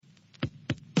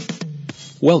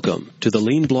Welcome to the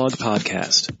Lean Blog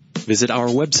Podcast. Visit our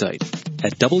website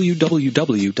at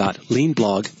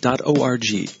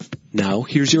www.leanblog.org. Now,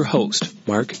 here's your host,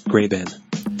 Mark Graban.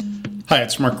 Hi,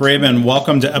 it's Mark Graban.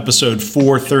 Welcome to episode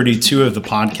 432 of the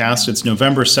podcast. It's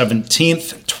November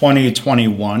 17th,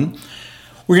 2021.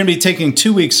 We're going to be taking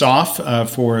 2 weeks off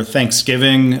for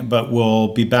Thanksgiving, but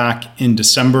we'll be back in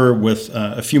December with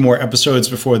a few more episodes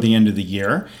before the end of the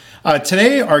year.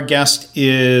 Today, our guest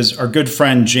is our good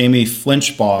friend, Jamie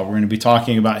Flinchbaugh. We're going to be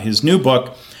talking about his new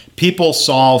book, People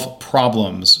Solve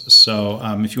Problems. So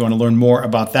if you want to learn more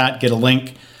about that, get a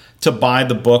link to buy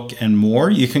the book and more.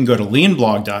 You can go to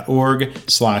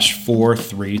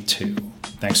leanblog.org/432.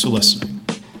 Thanks for listening.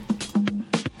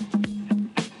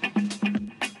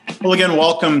 Well, again,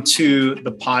 welcome to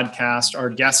the podcast.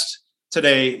 Our guest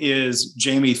today is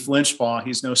Jamie Flinchbaugh.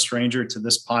 He's no stranger to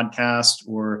this podcast,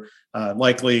 or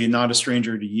likely not a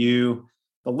stranger to you,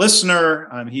 the listener.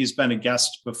 He's been a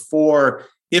guest before.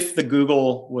 If the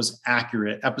Google was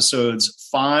accurate, episodes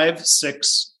 5,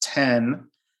 6, 10,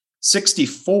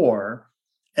 64,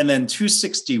 and then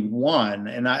 261.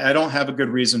 And I don't have a good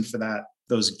reason for that,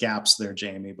 those gaps there,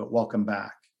 Jamie, but welcome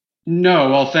back. No,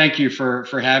 well, thank you for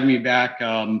having me back.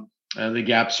 The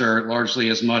gaps are largely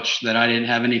as much that I didn't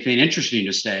have anything interesting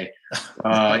to say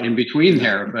in between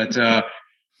there. But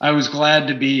I was glad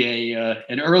to be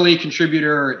an early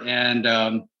contributor and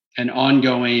an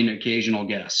ongoing occasional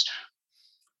guest.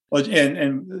 Well,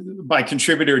 and by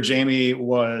contributor, Jamie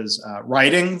was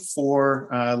writing for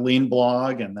Lean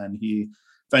Blog, and then he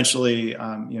eventually,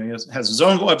 he has his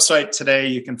own website today.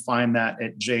 You can find that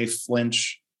at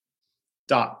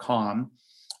jflinch.com.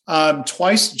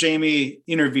 Twice, Jamie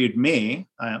interviewed me,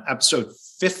 episode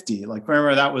 50. Like,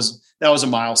 remember, that was a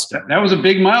milestone. That was a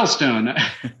big milestone,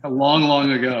 a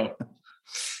long ago.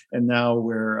 And now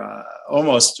we'll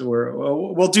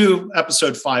do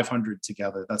episode 500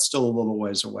 together. That's still a little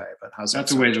ways away, but how's that?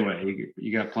 That's a ways away.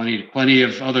 You got plenty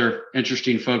of other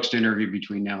interesting folks to interview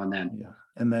between now and then. Yeah.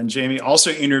 And then Jamie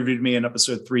also interviewed me in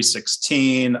episode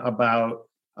 316 about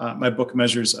my book,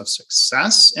 Measures of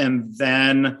Success. And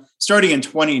then starting in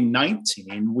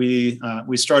 2019, we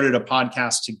started a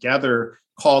podcast together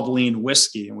called Lean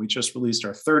Whiskey, and we just released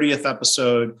our 30th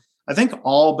episode. I think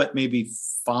all but maybe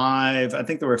 5. I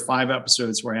think there were 5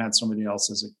 episodes where I had somebody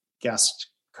else as a guest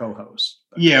co-host.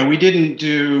 Yeah, we didn't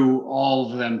do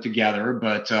all of them together,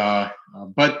 but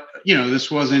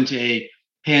this wasn't a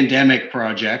pandemic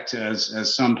project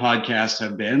as some podcasts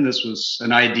have been. This was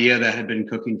an idea that had been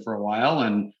cooking for a while,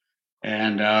 and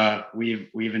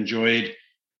we've enjoyed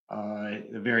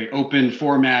the very open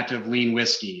format of Lean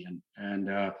Whiskey,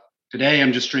 and today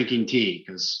I'm just drinking tea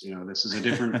because this is a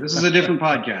different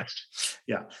podcast.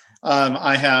 Yeah,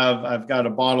 I've got a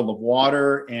bottle of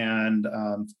water, and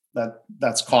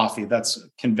that's coffee. That's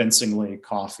convincingly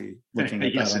coffee. Looking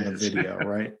at Yes, that on the video,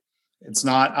 right? It's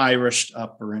not Irished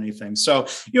up or anything. So,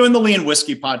 in the Lean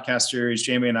Whiskey podcast series,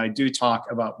 Jamie and I do talk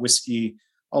about whiskey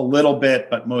a little bit,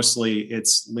 but mostly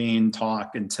it's lean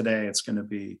talk. And today it's going to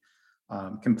be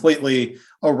completely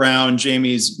around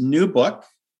Jamie's new book.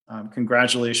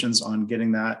 Congratulations on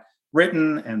getting that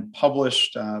written and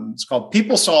published. It's called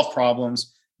People Solve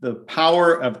Problems: The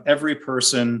Power of Every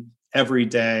Person, Every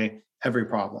Day, Every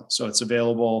Problem. So it's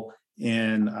available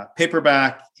in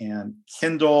paperback and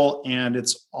Kindle, and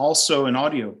it's also an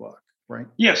audiobook, right?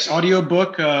 Yes,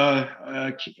 audiobook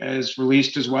is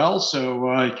released as well,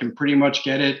 so you can pretty much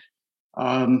get it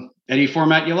any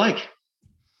format you like.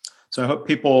 So I hope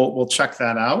people will check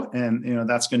that out, and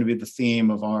that's going to be the theme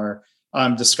of our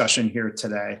discussion here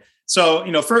today. So,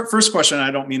 first question, I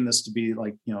don't mean this to be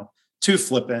too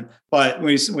flippant, but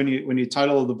when you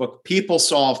title the book "People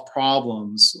Solve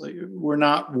Problems," we're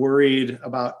not worried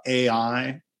about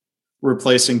AI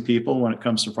replacing people when it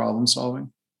comes to problem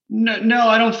solving. No,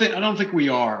 I don't think we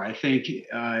are. I think,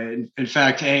 in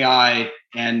fact, AI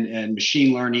and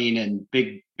machine learning and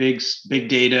big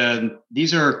data,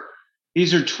 these are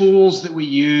tools that we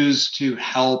use to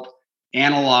help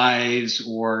analyze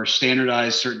or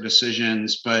standardize certain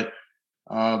decisions, but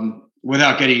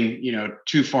without getting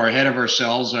too far ahead of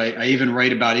ourselves, I even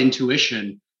write about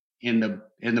intuition in the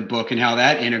book and how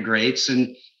that integrates,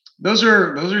 and those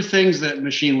are things that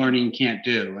machine learning can't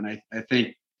do. And I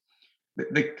think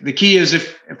the key is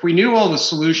if we knew all the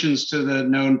solutions to the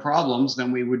known problems,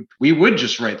 then we would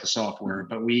just write the software,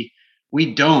 but we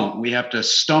don't. We have to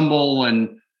stumble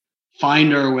and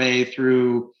find our way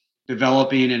through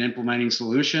developing and implementing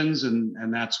solutions,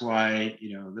 and that's why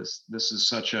this is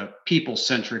such a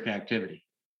people-centric activity.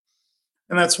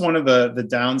 And that's one of the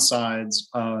downsides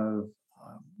of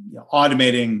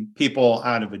automating people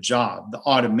out of a job. The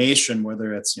automation,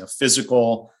 whether it's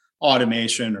physical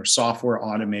automation or software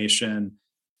automation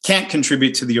can't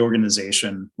contribute to the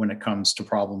organization when it comes to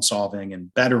problem solving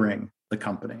and bettering the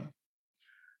company.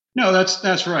 No,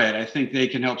 that's right. I think they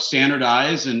can help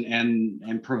standardize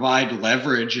and provide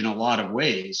leverage in a lot of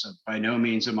ways. By no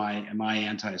means am I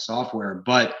anti-software,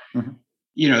 but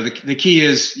the key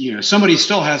is somebody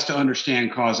still has to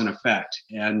understand cause and effect,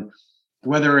 and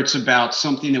whether it's about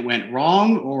something that went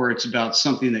wrong or it's about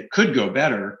something that could go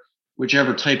better,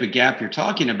 whichever type of gap you're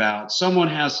talking about, someone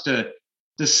has to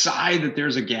decide that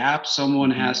there's a gap.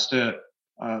 Someone has to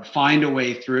find a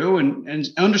way through and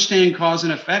understand cause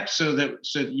and effect so that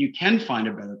you can find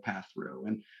a better path through.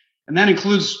 And that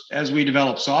includes, as we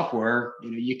develop software,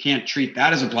 you can't treat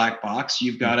that as a black box.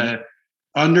 You've got to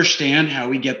understand how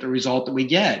we get the result that we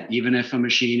get, even if a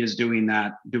machine is doing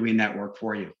that work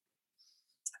for you.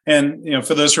 And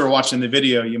for those who are watching the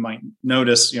video, you might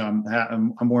notice I'm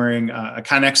wearing a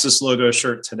KaiNexus logo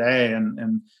shirt today,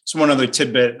 and so one other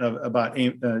tidbit about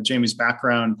Jamie's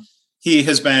background. He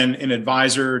has been an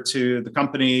advisor to the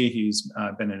company. He's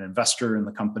been an investor in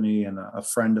the company and a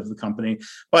friend of the company.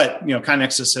 But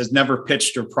KaiNexus has never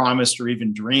pitched or promised or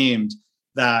even dreamed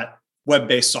that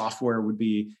web-based software would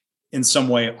be in some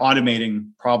way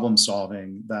automating problem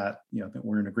solving. That that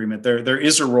we're in agreement. There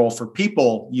is a role for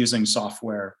people using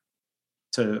software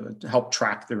to help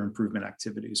track their improvement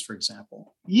activities, for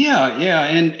example. Yeah,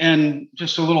 and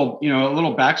just a little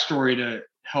backstory to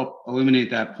help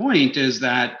illuminate that point is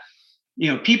that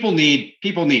people need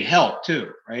help too,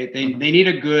 right? They need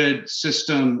a good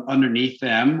system underneath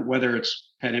them, whether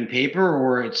it's pen and paper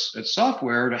or it's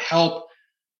software, to help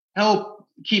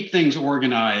keep things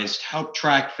organized, help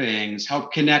track things,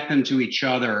 help connect them to each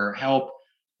other, help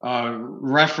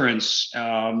reference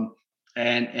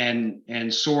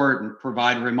and sort and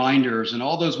provide reminders and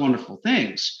all those wonderful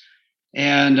things.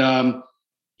 And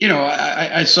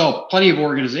I saw plenty of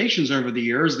organizations over the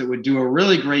years that would do a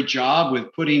really great job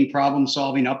with putting problem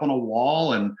solving up on a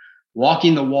wall and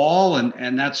walking the wall,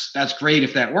 and that's great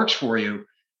if that works for you.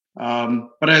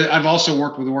 But I've also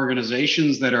worked with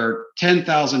organizations that are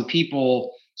 10,000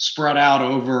 people spread out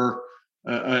over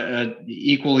a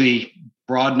equally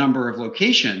broad number of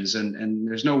locations, and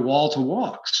there's no wall to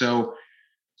walk. So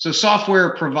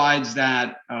software provides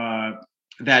that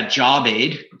job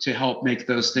aid to help make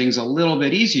those things a little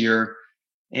bit easier.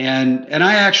 And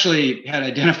I actually had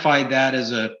identified that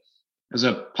as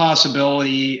a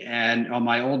possibility. And on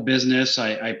my old business,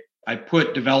 I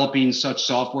put developing such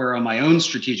software on my own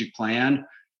strategic plan.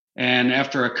 And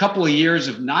after a couple of years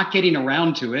of not getting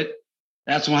around to it,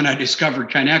 that's when I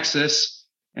discovered KaiNexus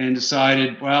and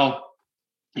decided, well,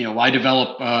 why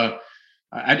develop?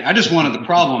 I just wanted the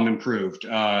problem improved.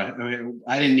 I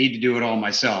didn't need to do it all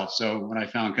myself. So when I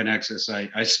found KaiNexus,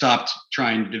 I stopped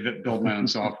trying to build my own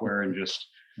software and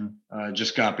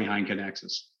just got behind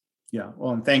KaiNexus. Yeah,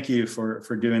 well, and thank you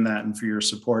for doing that and for your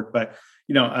support. But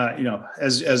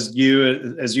as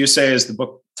you say, as the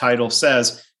book title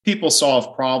says, people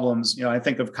solve problems. I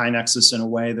think of KaiNexus in a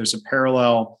way. There's a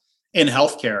parallel in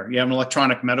healthcare. You have an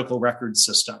electronic medical record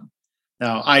system.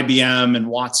 Now, IBM and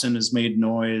Watson has made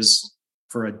noise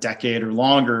for a decade or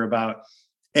longer about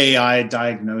AI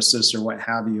diagnosis or what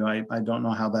have you. I don't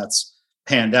know how that's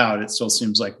panned out. It still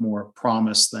seems like more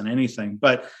promise than anything.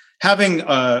 But having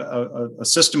a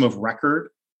system of record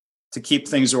to keep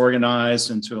things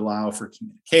organized and to allow for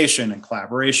communication and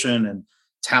collaboration and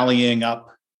tallying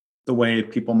up the way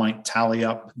people might tally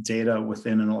up data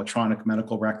within an electronic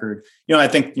medical record. I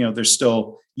think there's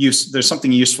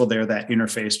something useful there, that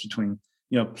interface between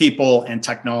people and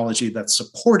technology that's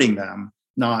supporting them,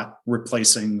 not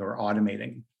replacing or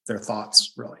automating their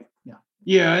thoughts, really.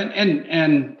 Yeah,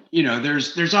 and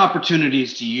there's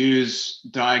opportunities to use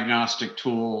diagnostic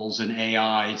tools and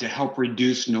AI to help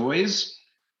reduce noise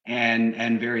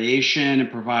and variation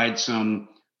and provide some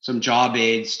job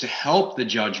aids to help the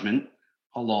judgment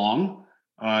along,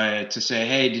 to say,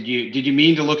 hey, did you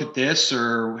mean to look at this,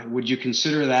 or would you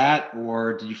consider that,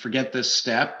 or did you forget this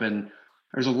step? And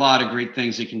there's a lot of great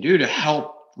things you can do to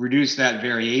help reduce that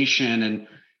variation and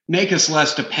make us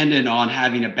less dependent on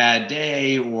having a bad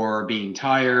day or being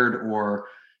tired or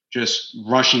just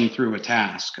rushing through a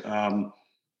task.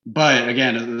 But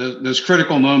again, those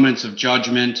critical moments of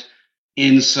judgment,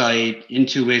 insight,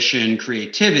 intuition,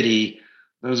 creativity,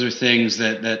 those are things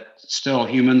that still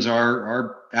humans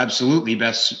are absolutely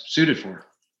best suited for.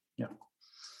 Yeah.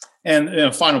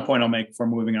 And final point I'll make before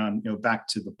moving on, back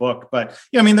to the book. But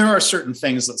there are certain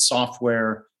things that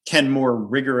software can more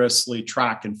rigorously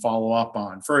track and follow up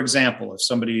on. For example, if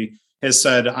somebody has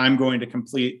said, I'm going to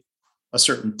complete a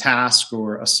certain task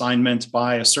or assignment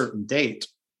by a certain date,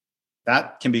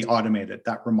 that can be automated,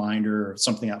 that reminder or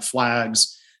something that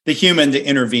flags the human to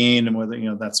intervene, and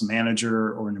whether, that's a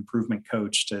manager or an improvement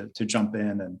coach to jump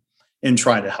in and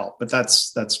try to help. But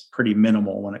that's pretty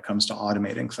minimal when it comes to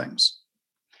automating things.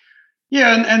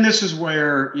 Yeah, and this is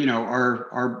where,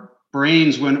 our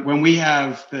brains, when we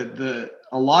have a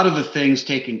lot of the things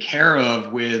taken care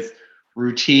of with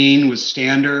routine, with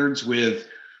standards, with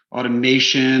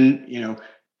automation,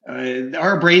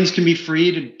 our brains can be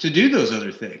free to do those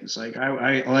other things. Like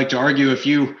I like to argue, if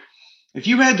you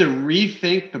had to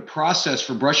rethink the process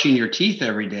for brushing your teeth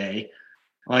every day,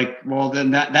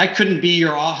 then that couldn't be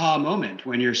your aha moment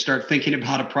when you start thinking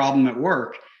about a problem at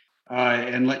work,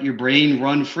 and let your brain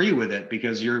run free with it,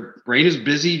 because your brain is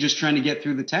busy just trying to get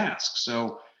through the task.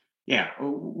 So yeah,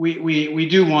 we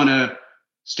do want to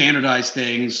standardize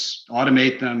things,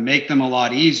 automate them, make them a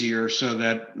lot easier so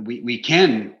that we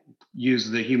can use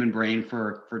the human brain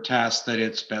for tasks that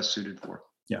it's best suited for.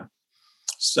 Yeah.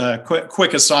 So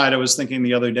quick aside, I was thinking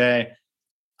the other day,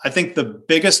 I think the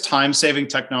biggest time-saving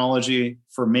technology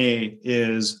for me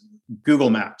is Google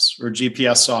Maps or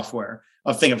GPS software.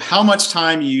 Of think of how much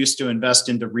time you used to invest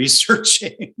into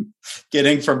researching,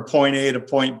 getting from point A to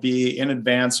point B in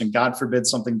advance, and God forbid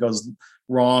something goes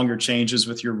wrong or changes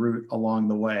with your route along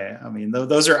the way. I mean,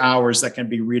 those are hours that can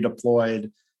be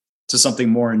redeployed to something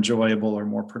more enjoyable or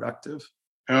more productive.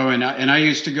 Oh, and I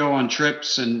used to go on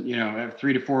trips, and have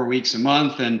 3 to 4 weeks a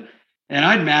month, and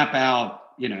I'd map out,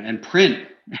 and print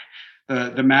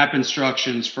the map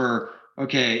instructions for,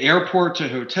 okay, airport to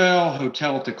hotel,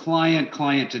 hotel to client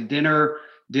to dinner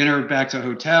back to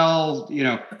hotel,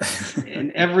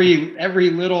 and every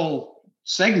little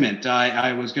segment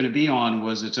I was going to be on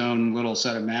was its own little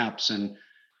set of maps. And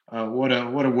what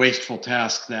a wasteful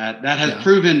task that has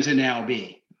proven to now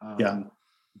be.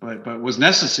 But was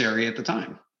necessary at the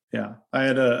time. Yeah. I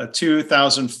had a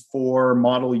 2004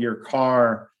 model year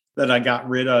car that I got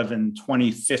rid of in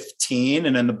 2015.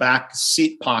 And in the back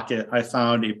seat pocket, I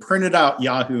found a printed out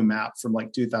Yahoo map from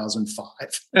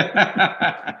 2005.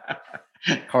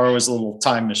 Car was a little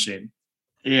time machine.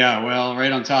 Yeah. Well,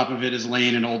 right on top of it is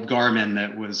laying an old Garmin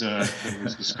that was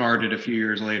discarded a few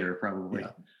years later, probably.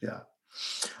 Yeah.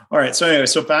 All right. So anyway,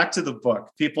 back to the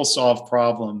book, People Solve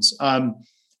Problems.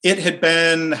 It had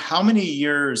been how many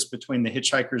years between the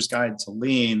Hitchhiker's Guide to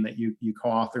Lean that you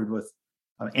co-authored with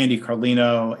Andy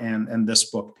Carlino and this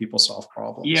book, People Solve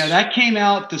Problems? Yeah, that came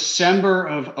out December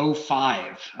of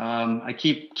 2005. I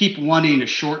keep wanting to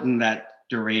shorten that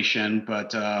duration, but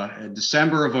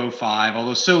December of 2005,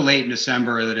 although so late in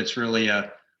December that it's really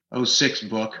a 2006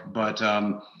 book. But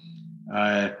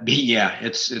yeah,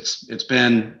 it's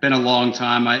been a long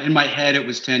time. In my head, it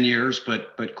was 10 years,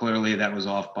 but clearly that was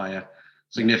off by a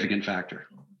significant factor.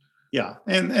 Yeah.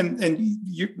 And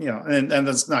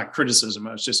that's not criticism.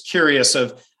 I was just curious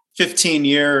of 15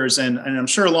 years. And I'm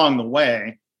sure along the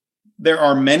way, there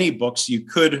are many books you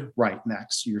could write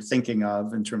next, you're thinking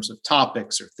of in terms of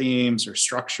topics or themes or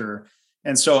structure.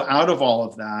 And so out of all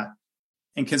of that,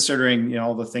 and considering,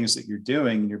 all the things that you're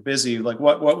doing and you're busy,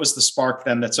 what was the spark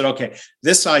then that said, okay,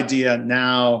 this idea,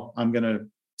 now I'm going to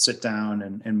sit down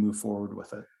and move forward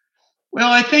with it? Well,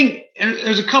 I think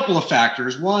there's a couple of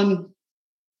factors. One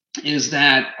is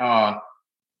that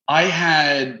I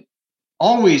had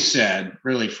always said,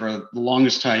 really for the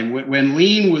longest time, when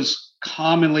lean was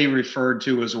commonly referred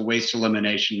to as a waste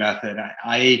elimination method,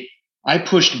 I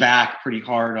pushed back pretty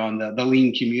hard on the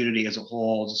lean community as a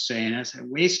whole, just saying, I said,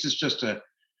 waste is just a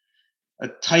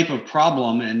type of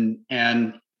problem,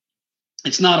 and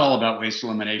it's not all about waste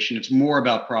elimination. It's more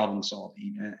about problem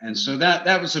solving. And so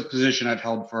that was a position I've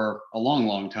held for a long,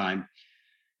 long time.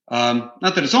 Not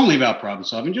that it's only about problem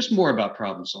solving, just more about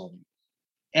problem solving.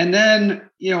 And then,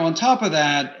 on top of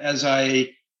that, as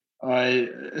I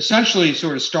essentially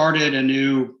sort of started a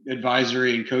new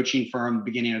advisory and coaching firm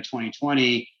beginning of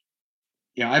 2020,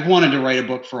 I've wanted to write a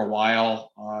book for a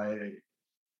while.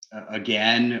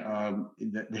 Again,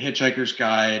 the Hitchhiker's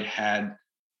Guide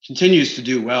continues to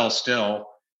do well still.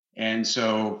 And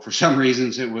so for some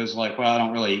reasons it was like, well, I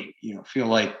don't really, feel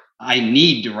like I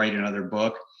need to write another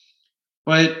book.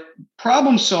 But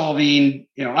problem solving,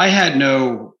 I had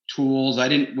no tools.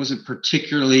 Wasn't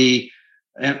particularly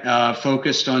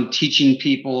focused on teaching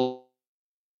people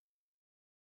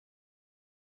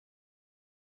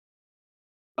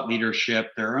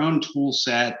leadership, their own tool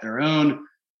set, their own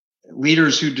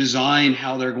leaders who design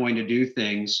how they're going to do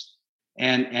things.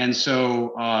 And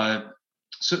so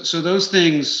those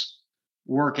things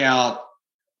work out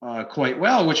quite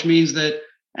well, which means that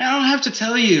I don't have to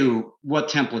tell you what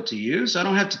template to use. I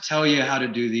don't have to tell you how to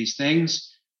do these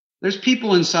things. There's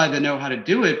people inside that know how to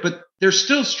do it, but they're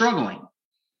still struggling.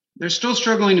 they're still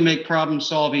struggling to make problem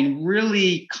solving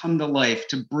really come to life,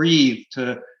 to breathe,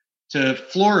 to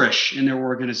flourish in their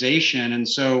organization. And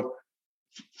so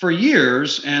for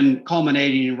years, and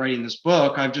culminating in writing this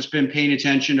book, I've just been paying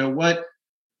attention to what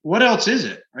else is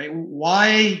it, right?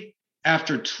 Why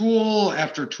after tool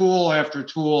after tool after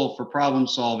tool for problem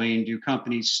solving do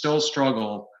companies still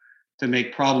struggle to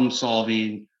make problem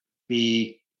solving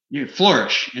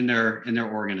flourish in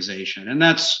their organization? And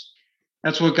that's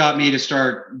what got me to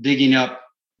start digging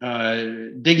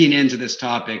into this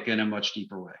topic in a much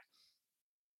deeper way.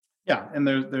 Yeah, and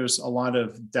there's a lot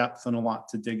of depth and a lot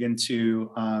to dig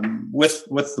into with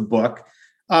the book.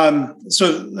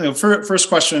 So, first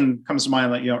question comes to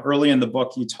mind. Like, early in the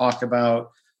book, you talk about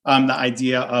the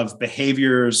idea of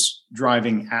behaviors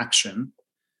driving action.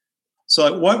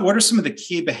 So, what are some of the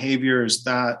key behaviors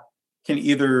that can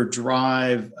either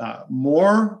drive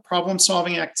more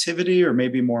problem-solving activity, or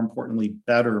maybe more importantly,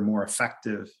 better, more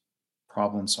effective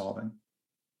problem solving?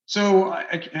 So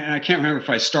I can't remember if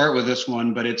I start with this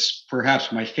one, but it's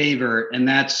perhaps my favorite, and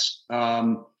that's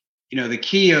the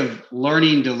key of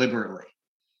learning deliberately.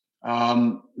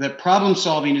 That problem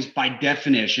solving is by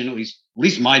definition, at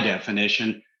least my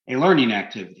definition, a learning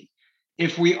activity.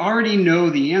 If we already know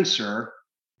the answer,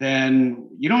 then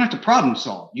you don't have to problem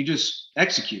solve; you just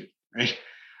execute, right?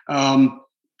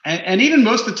 And even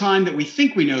most of the time that we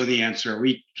think we know the answer,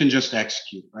 we can just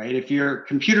execute, right? If your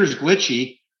computer's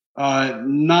glitchy,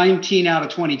 19 out of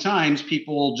 20 times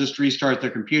people will just restart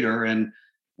their computer, and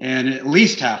at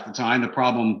least half the time the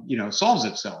problem solves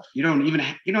itself. You don't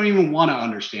even want to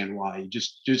understand why. You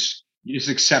just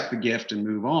accept the gift and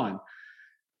move on.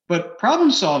 But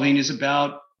problem solving is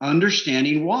about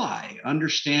understanding why,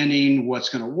 understanding what's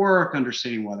going to work,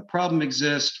 understanding why the problem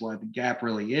exists, why the gap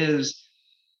really is.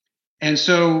 And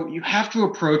so you have to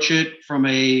approach it from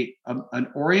an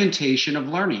orientation of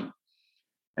learning.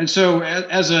 And so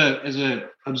as a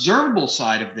observable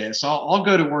side of this, I'll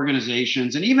go to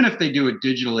organizations, and even if they do it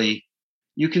digitally,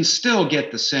 you can still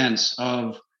get the sense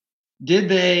of, did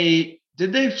they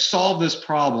solve this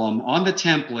problem on the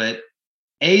template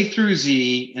A through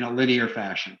Z in a linear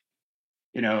fashion?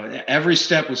 Every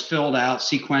step was filled out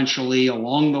sequentially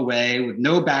along the way with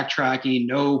no backtracking,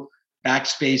 no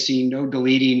backspacing, no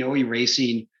deleting, no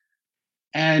erasing.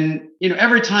 And,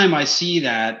 every time I see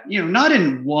that, not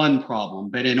in one problem,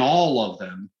 but in all of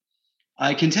them,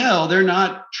 I can tell they're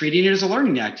not treating it as a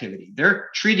learning activity. They're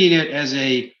treating it as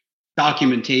a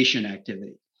documentation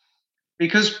activity,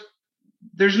 because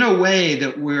there's no way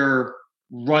that we're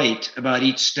right about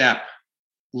each step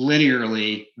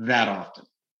linearly that often,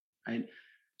 right?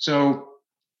 So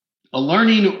a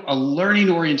learning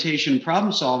orientation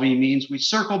problem solving means we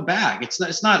circle back.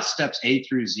 It's not steps A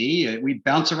through Z. We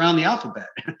bounce around the alphabet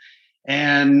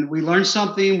and we learn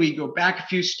something. We go back a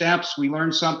few steps. We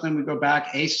learn something. We go back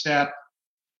a step,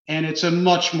 and it's a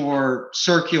much more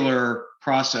circular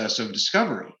process of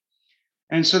discovery.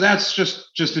 And so that's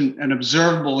just an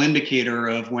observable indicator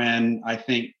of when I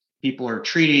think people are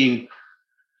treating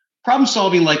problem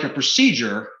solving like a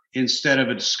procedure instead of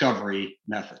a discovery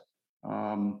method.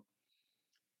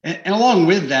 And along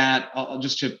with that,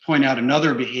 just to point out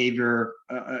another behavior,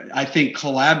 I think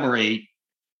collaborate.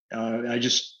 I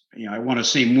want to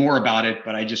say more about it,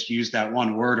 but I just use that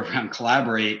one word around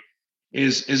collaborate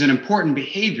is an important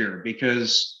behavior,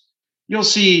 because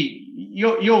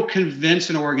you'll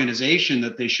convince an organization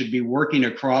that they should be working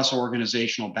across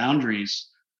organizational boundaries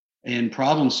in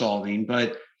problem solving,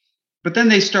 but then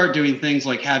they start doing things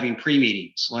like having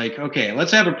pre-meetings, like, okay,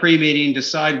 let's have a pre-meeting,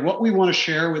 decide what we want to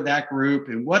share with that group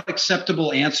and what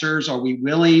acceptable answers are we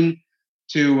willing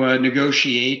to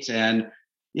negotiate. And,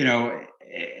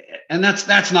 and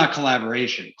that's not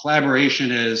collaboration.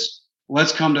 Collaboration is,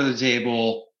 let's come to the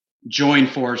table, join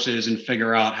forces, and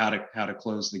figure out how to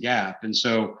close the gap. And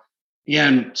so,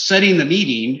 again, setting the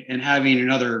meeting and having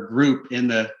another group in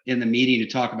the meeting to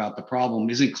talk about the problem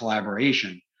isn't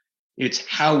collaboration. It's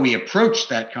how we approach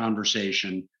that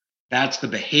conversation. That's the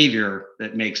behavior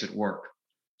that makes it work.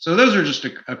 So those are just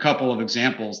a couple of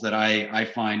examples that I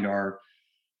find are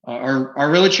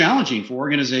really challenging for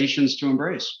organizations to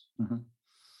embrace. Mm-hmm.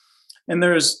 And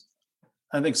there's,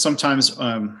 I think sometimes,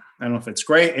 I don't know if it's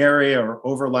gray area or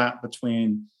overlap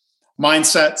between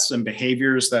mindsets and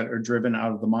behaviors that are driven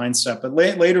out of the mindset. But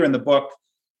later in the book,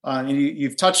 and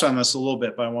you've touched on this a little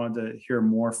bit, but I wanted to hear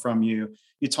more from you.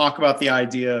 You talk about the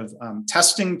idea of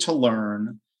testing to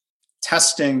learn,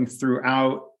 testing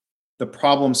throughout the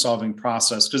problem-solving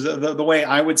process. Because the way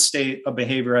I would state a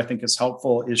behavior I think is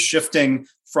helpful is shifting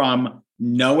from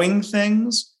knowing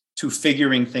things to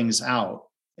figuring things out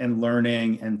and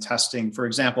learning and testing. For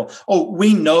example,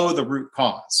 we know the root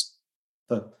cause.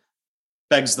 The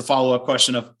begs the follow-up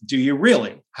question of, do you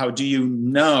really? How do you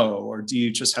know? Or do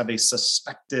you just have a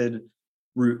suspected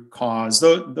root cause?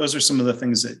 Those are some of the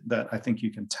things that I think you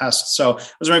can test. So I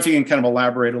was wondering if you can kind of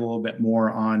elaborate a little bit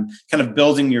more on kind of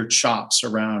building your chops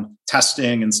around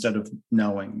testing instead of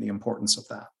knowing, the importance of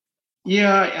that.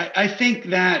 Yeah, I think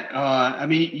that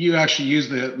you actually use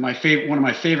one of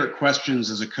my favorite questions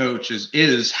as a coach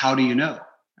is how do you know?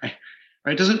 Right?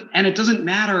 It doesn't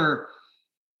matter.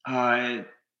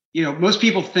 Most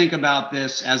people think about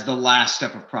this as the last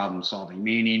step of problem solving,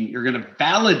 meaning you're going to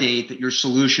validate that your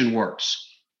solution works,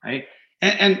 right?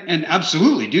 And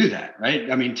absolutely do that, right?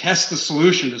 I mean, test the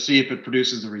solution to see if it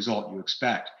produces the result you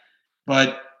expect.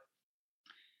 But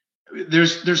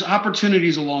there's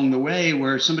opportunities along the way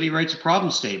where somebody writes a problem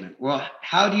statement. Well,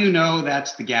 how do you know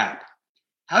that's the gap?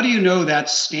 How do you know that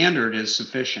standard is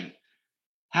sufficient?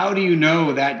 How do you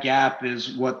know that gap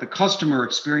is what the customer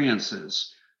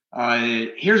experiences?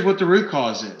 Here's what the root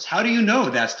cause is. How do you know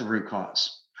that's the root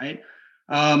cause, right?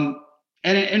 And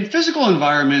in physical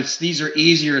environments, these are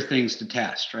easier things to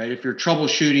test, right? If you're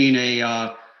troubleshooting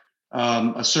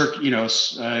a circuit,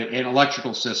 an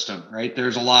electrical system, right?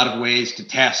 There's a lot of ways to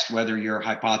test whether your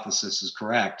hypothesis is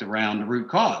correct around the root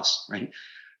cause, right?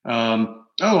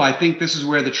 I think this is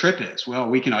where the trip is. Well,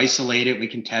 we can isolate it, we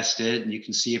can test it, and you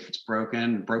can see if it's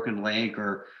broken link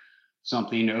or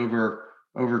something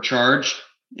overcharged.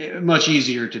 Much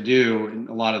easier to do in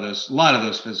a lot of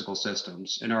those physical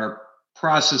systems. In our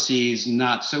processes,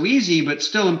 not so easy, but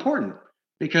still important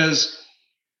because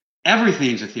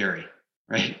everything's a theory,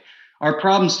 right? Our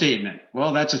problem statement,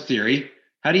 well, that's a theory.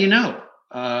 How do you know?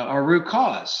 Our root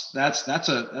cause, that's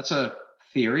a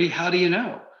theory. How do you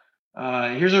know?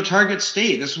 Here's our target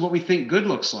state. This is what we think good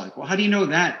looks like. Well, how do you know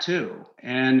that too?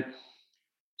 And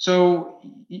so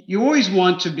you always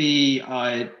want to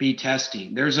be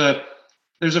testing. There's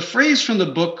a phrase from the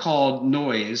book called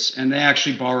Noise, and they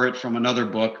actually borrow it from another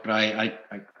book, but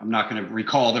I'm not going to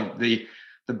recall the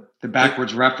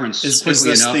backwards reference. Is this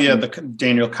the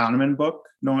Daniel Kahneman book,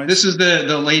 Noise? This is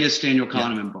the latest Daniel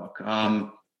Kahneman book.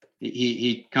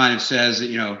 He kind of says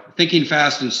that, Thinking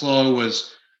Fast and Slow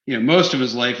was, most of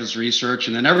his life is research,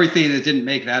 and then everything that didn't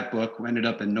make that book ended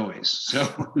up in Noise.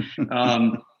 So,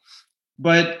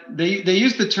 but they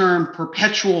use the term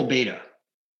perpetual beta.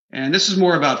 And this is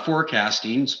more about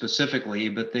forecasting specifically,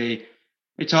 but they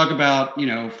talk about,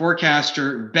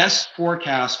 best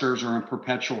forecasters are in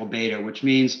perpetual beta, which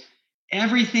means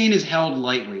everything is held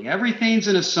lightly. Everything's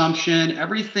an assumption.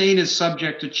 Everything is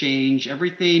subject to change.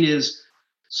 Everything is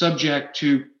subject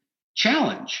to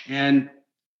challenge. And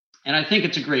I think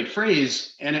it's a great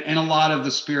phrase and a lot of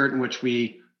the spirit in which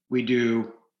we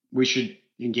should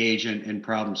engage in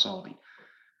problem solving.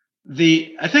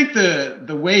 I think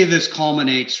the way this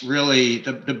culminates, really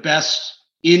the best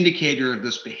indicator of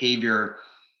this behavior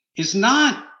is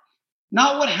not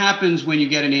what happens when you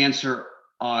get an answer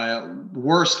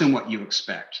worse than what you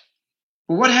expect,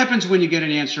 but what happens when you get an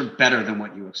answer better than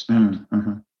what you expect.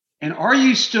 Mm-hmm. And are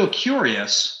you still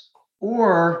curious,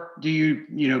 or do you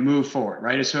move forward,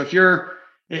 right? So if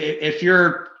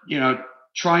you're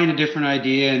trying a different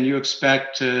idea and you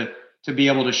expect to be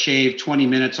able to shave 20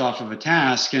 minutes off of a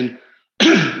task, and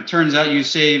it turns out you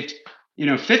saved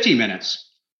 50 minutes.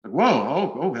 Like,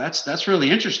 whoa, that's really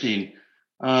interesting.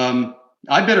 I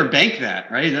better bank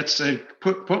that, right? That's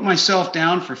put myself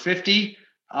down for 50.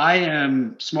 I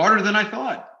am smarter than I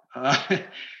thought,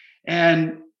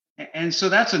 and so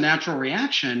that's a natural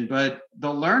reaction. But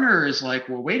the learner is like,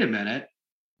 well, wait a minute,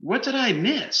 what did I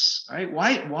miss? Right?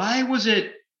 Why was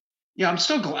it? Yeah,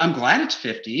 I'm glad it's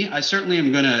 50. I certainly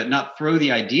am going to not throw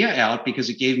the idea out because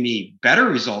it gave me better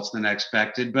results than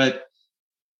expected, but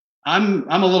I'm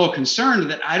a little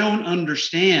concerned that I don't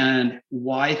understand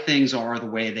why things are the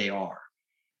way they are.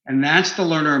 And that's the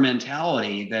learner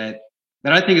mentality that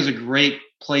I think is a great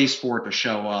place for it to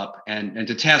show up and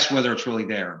to test whether it's really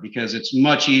there, because it's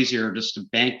much easier just to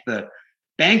bank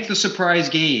the surprise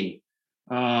gain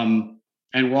and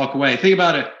walk away. Think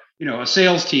about it. A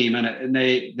sales team and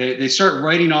they start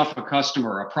writing off a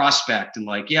customer, a prospect, and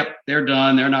like, yep, they're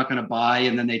done. They're not going to buy.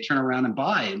 And then they turn around and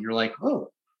buy. And you're like, oh,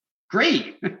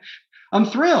 great. I'm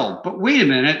thrilled. But wait a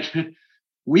minute.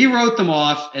 We wrote them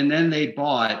off and then they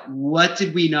bought. What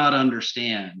did we not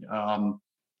understand?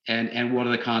 And what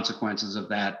are the consequences of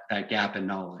that gap in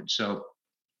knowledge? So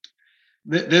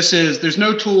there's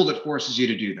no tool that forces you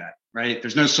to do that, right?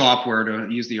 There's no software, to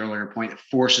use the earlier point, that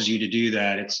forces you to do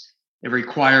that. It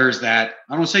requires that,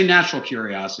 I don't want to say natural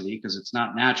curiosity, because it's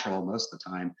not natural most of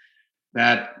the time,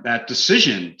 that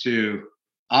decision to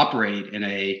operate in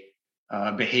a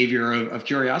behavior of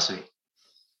curiosity.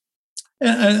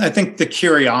 And I think the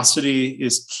curiosity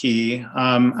is key.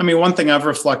 One thing I've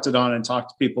reflected on and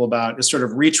talked to people about is sort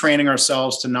of retraining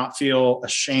ourselves to not feel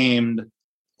ashamed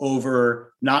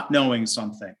over not knowing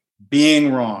something,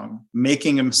 being wrong,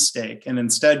 making a mistake, and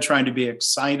instead trying to be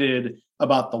excited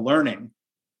about the learning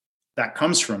that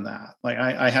comes from that. Like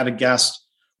I had a guest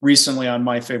recently on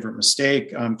My Favorite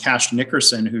Mistake, Cash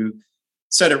Nickerson, who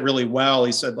said it really well.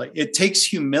 He said, like, it takes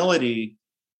humility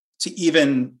to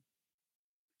even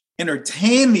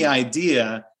entertain the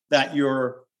idea that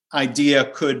your idea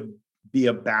could be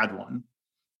a bad one.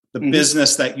 The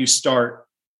business that you start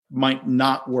might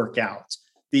not work out.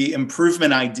 The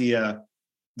improvement idea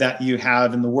that you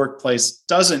have in the workplace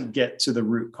doesn't get to the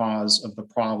root cause of the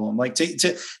problem. Like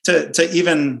to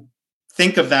even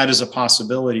think of that as a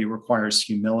possibility requires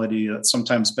humility. That's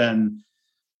sometimes been,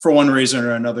 for one reason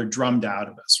or another, drummed out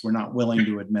of us. We're not willing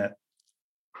to admit,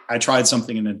 I tried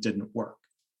something and it didn't work.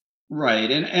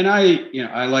 Right. And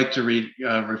I like to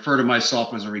refer to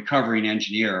myself as a recovering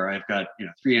engineer. I've got,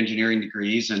 3 engineering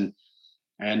degrees, and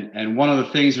one of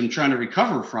the things I'm trying to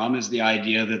recover from is the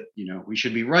idea that, we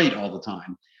should be right all the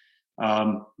time.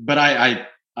 But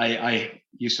I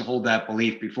used to hold that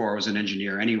belief before I was an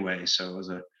engineer anyway. So it was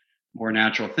a more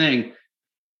natural thing.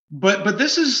 But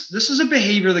this is a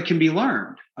behavior that can be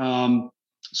learned.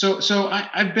 So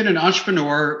I've been an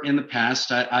entrepreneur in the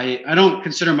past. I don't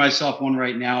consider myself one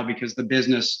right now because the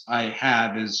business I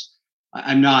have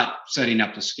I'm not setting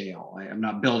up to scale. I'm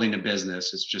not building a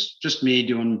business. It's just me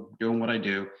doing what I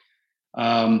do.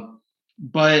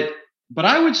 But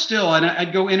I would still, and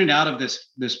I'd go in and out of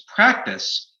this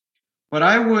practice, but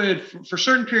I would, for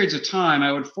certain periods of time,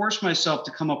 I would force myself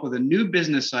to come up with a new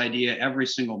business idea every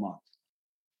single month.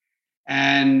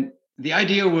 And the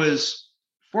idea was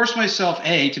force myself,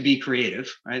 to be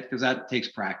creative, right? Because that takes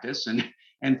practice,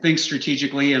 and think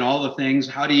strategically and all the things.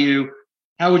 How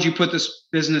would you put this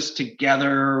business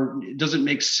together? Does it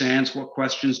make sense? What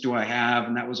questions do I have?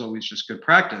 And that was always just good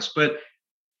practice. But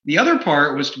the other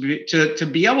part was to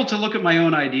be able to look at my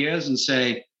own ideas and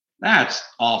say, that's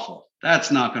awful.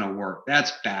 That's not going to work.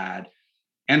 That's bad.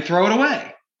 And throw it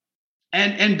away.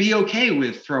 And be okay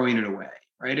with throwing it away,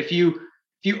 right? If you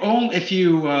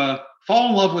fall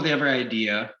in love with every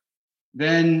idea,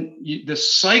 then the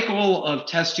cycle of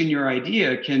testing your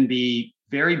idea can be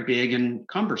very big and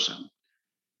cumbersome.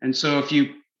 And so if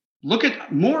you look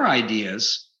at more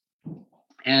ideas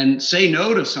and say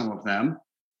no to some of them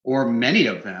or many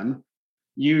of them,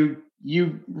 you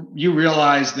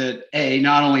realize that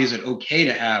not only is it okay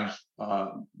to have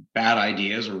bad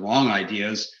ideas or wrong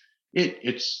ideas,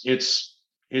 it's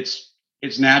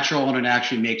natural, and it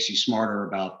actually makes you smarter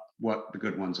about what the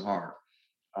good ones are.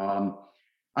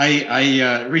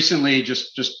 I recently,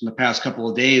 just in the past couple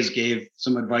of days, gave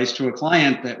some advice to a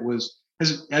client that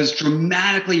has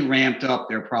dramatically ramped up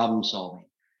their problem solving.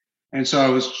 And so I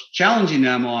was challenging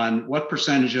them on what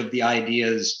percentage of the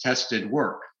ideas tested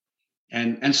work.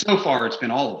 And so far it's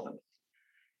been all of them.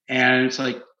 And it's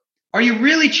like, are you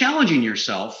really challenging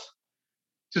yourself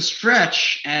to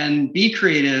stretch and be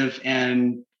creative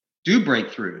and do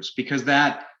breakthroughs? Because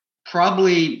that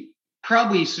probably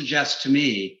suggests to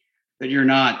me that you're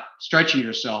not stretching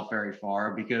yourself very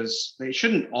far, because they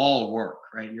shouldn't all work,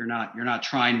 right? You're not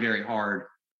trying very hard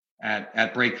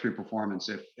at breakthrough performance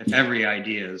if every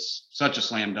idea is such a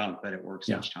slam dunk that it works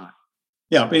each time.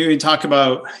 Yeah, but you talk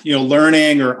about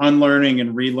learning or unlearning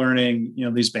and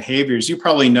relearning these behaviors. You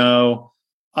probably know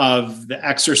of the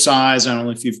exercise, I don't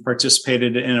know if you've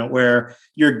participated in it, where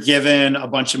you're given a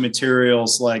bunch of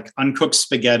materials like uncooked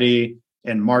spaghetti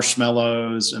and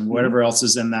marshmallows and whatever else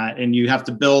is in that, and you have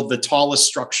to build the tallest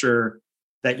structure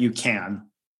that you can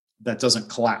that doesn't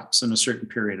collapse in a certain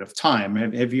period of time.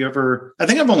 Have you ever? I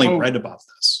think I've only read about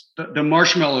this. The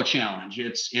marshmallow challenge.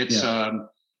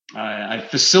 I've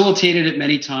facilitated it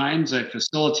many times. I've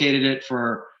facilitated it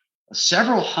for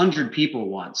several hundred people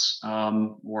once,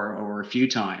 or a few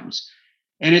times,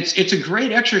 and it's a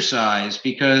great exercise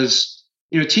because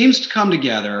teams come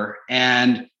together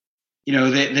and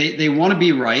they want to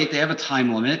be right. They have a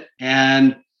time limit,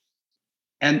 and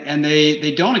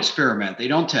they don't experiment. They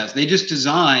don't test. They just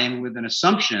design with an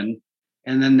assumption,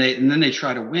 and then they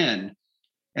try to win.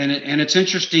 And it's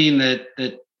interesting that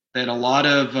a lot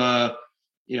of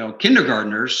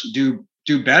kindergartners do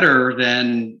better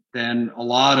than a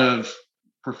lot of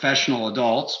professional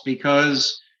adults,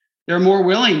 because they're more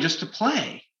willing just to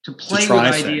play with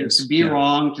ideas, to be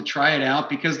wrong, to try it out,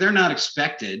 because they're not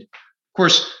expected. Of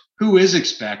course, who is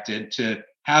expected to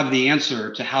have the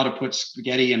answer to how to put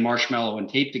spaghetti and marshmallow and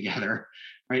tape together,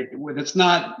 right? There was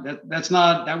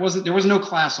no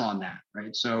class on that,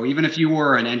 right? So even if you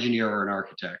were an engineer or an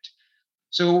architect,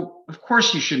 So of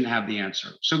course you shouldn't have the answer.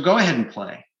 So go ahead and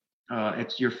play.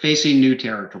 You're facing new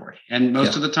territory, and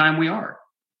most of the time we are.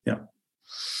 Yeah.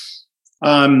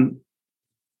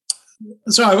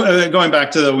 So going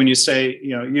back to when you say,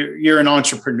 you're an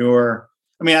entrepreneur,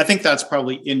 I mean, I think that's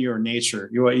probably in your nature.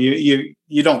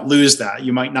 You don't lose that.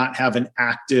 You might not have an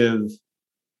active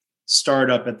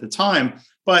startup at the time,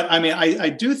 but I mean, I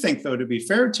do think, though, to be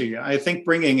fair to you, I think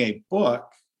bringing a book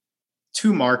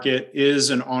to market is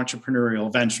an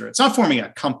entrepreneurial venture. It's not forming a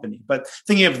company, but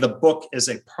thinking of the book as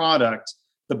a product,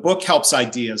 the book helps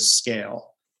ideas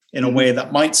scale in a way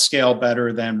that might scale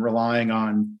better than relying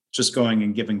on just going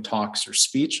and giving talks or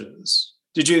speeches.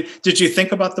 Did you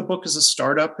think about the book as a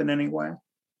startup in any way?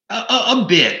 A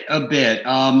bit.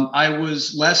 I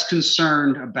was less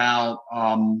concerned about,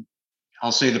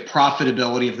 I'll say, the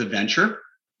profitability of the venture,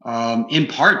 in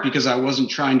part because I wasn't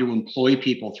trying to employ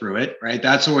people through it. Right.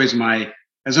 That's always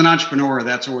as an entrepreneur,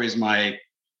 that's always my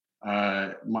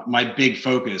big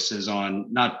focus is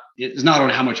it's not on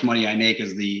how much money I make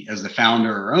as the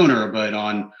founder or owner, but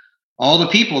on all the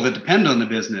people that depend on the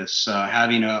business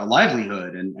having a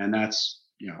livelihood, and that's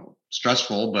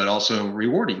stressful but also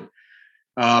rewarding.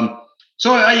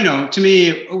 So to me,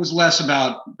 it was less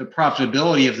about the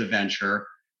profitability of the venture,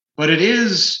 but it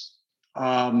is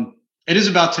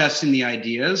about testing the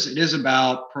ideas. It is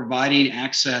about providing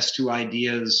access to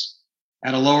ideas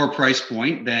at a lower price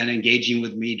point than engaging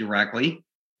with me directly.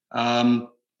 And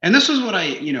this was what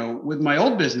with my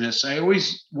old business, I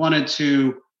always wanted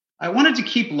to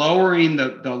keep lowering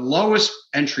the lowest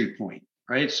entry point,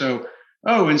 right? So,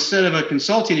 instead of a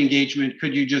consulting engagement,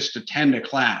 could you just attend a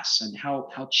class? And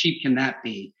how cheap can that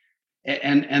be?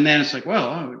 And then it's like,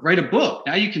 write a book.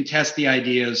 Now you can test the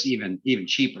ideas even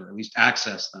cheaper, at least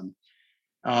access them.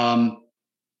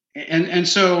 And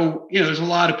so, there's a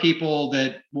lot of people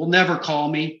that will never call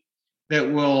me,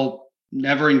 that will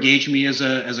never engage me as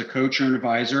a coach or an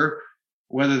advisor,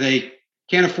 whether they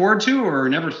can't afford to or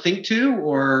never think to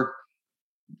or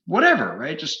whatever,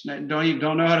 right? Just don't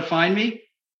know how to find me.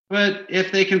 But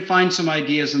if they can find some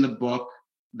ideas in the book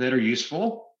that are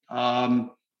useful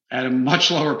at a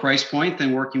much lower price point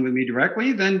than working with me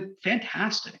directly, then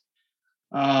fantastic.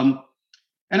 And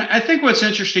I think what's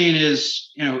interesting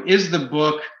is the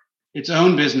book its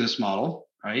own business model,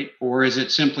 right? Or is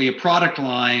it simply a product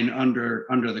line under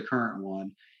the current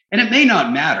one? And it may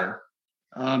not matter.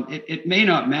 It may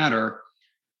not matter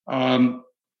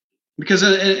because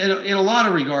in a lot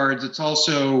of regards, it's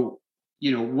also,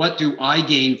 what do I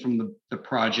gain from the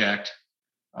project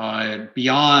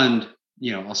beyond,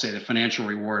 I'll say the financial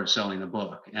reward of selling the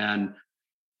book. And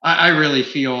I really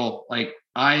feel like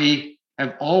I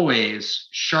have always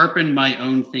sharpened my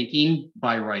own thinking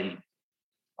by writing.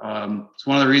 It's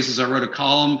one of the reasons I wrote a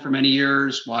column for many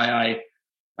years, why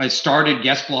I started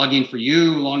guest blogging for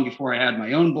you long before I had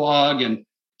my own blog. And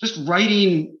just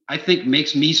writing, I think,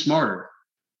 makes me smarter.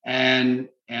 And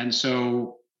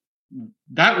so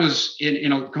that was,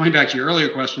 going back to your earlier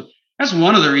question, that's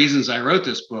one of the reasons I wrote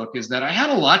this book, is that I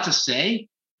had a lot to say,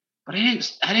 but I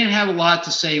didn't have a lot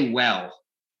to say well.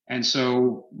 And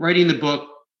so writing the book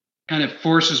kind of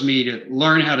forces me to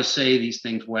learn how to say these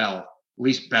things well, at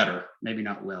least better, maybe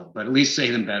not well, but at least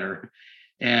say them better.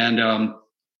 And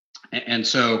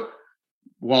so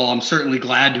while I'm certainly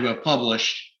glad to have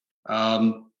published,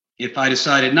 if I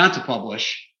decided not to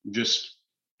publish, just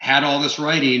had all this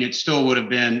writing, it would have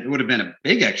been a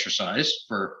big exercise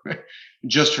for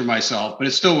myself, but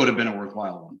it still would have been a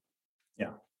worthwhile one.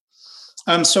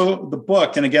 Yeah. So the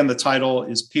book, and again, the title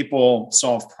is People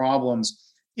Solve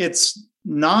Problems. It's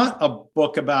not a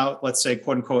book about, let's say,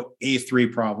 quote unquote,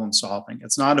 A3 problem solving.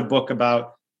 It's not a book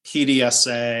about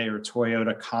PDSA or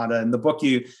Toyota Kata. In the book,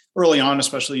 you early on,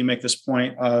 especially, you make this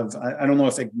point of, I don't know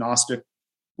if agnostic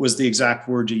was the exact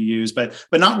word you use, but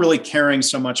not really caring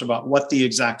so much about what the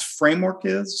exact framework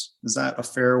is. Is that a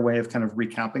fair way of kind of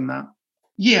recapping that?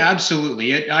 Yeah,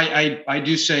 absolutely. I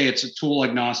do say it's a tool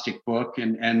agnostic book,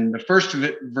 and the first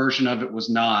version of it was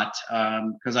not,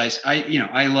 because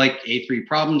I like A3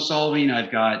 problem solving.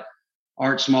 I've got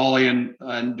Art Smalley and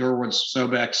Durward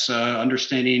Sobek's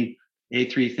Understanding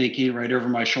A3 Thinking right over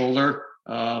my shoulder.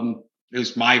 It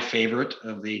was my favorite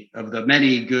of the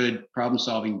many good problem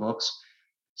solving books.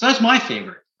 So that's my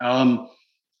favorite.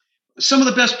 Some of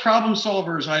the best problem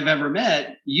solvers I've ever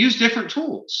met use different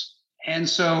tools. And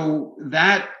so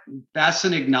that's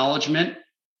an acknowledgement.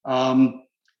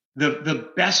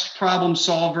 The best problem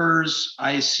solvers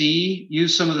I see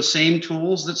use some of the same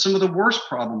tools that some of the worst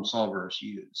problem solvers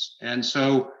use. And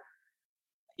so,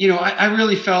 I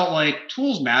really felt like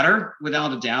tools matter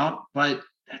without a doubt, but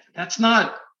it's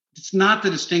not the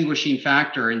distinguishing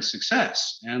factor in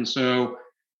success. And so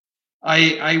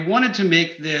I wanted to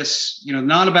make this,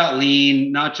 not about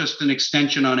lean, not just an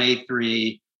extension on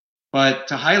A3, but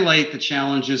to highlight the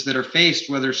challenges that are faced,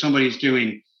 whether somebody's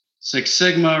doing Six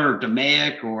Sigma or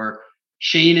DMAIC or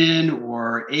Shannon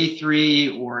or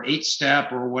A3 or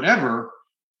 8-step or whatever.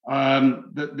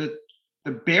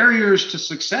 The barriers to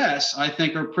success, I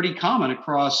think, are pretty common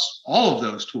across all of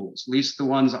those tools, at least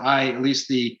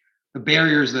the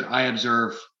barriers that I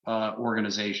observe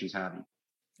organizations having.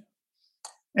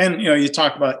 And, you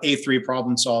talk about A3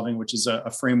 problem solving, which is a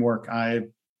framework I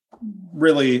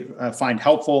really find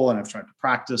helpful, and I've tried to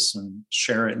practice and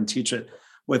share it and teach it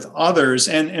with others.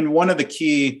 And one of the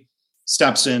key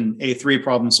steps in A3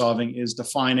 problem solving is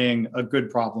defining a good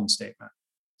problem statement.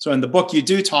 So in the book, you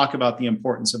do talk about the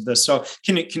importance of this. So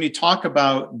can you talk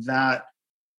about that,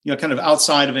 kind of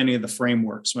outside of any of the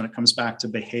frameworks when it comes back to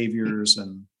behaviors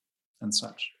and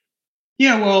such?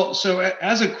 Yeah, well, so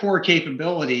as a core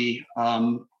capability,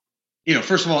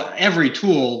 first of all, every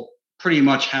tool pretty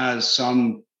much has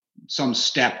some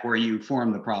step where you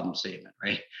form the problem statement,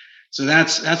 right? So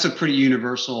that's a pretty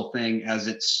universal thing as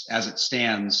it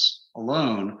stands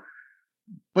alone.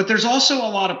 But there's also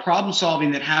a lot of problem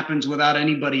solving that happens without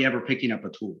anybody ever picking up a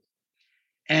tool.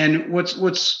 And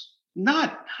what's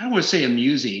not, I don't want to say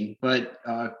amusing, but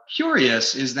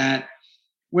curious is that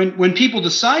when people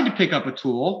decide to pick up a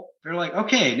tool, they're like,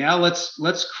 okay, now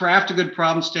let's craft a good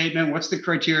problem statement. What's the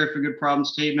criteria for a good problem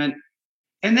statement?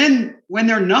 And then when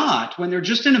they're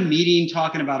just in a meeting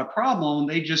talking about a problem,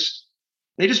 they just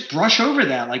brush over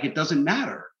that like it doesn't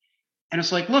matter. And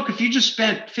it's like, look, if you just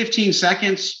spent 15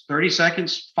 seconds, 30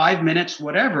 seconds, 5 minutes,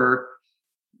 whatever,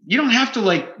 you don't have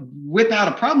to whip out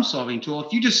a problem solving tool.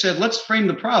 If you just said, let's frame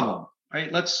the problem, right?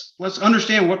 Let's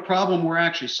understand what problem we're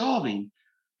actually solving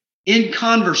in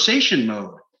conversation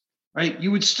mode, right?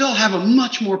 You would still have a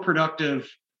much more productive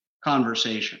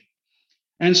conversation.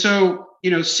 And so,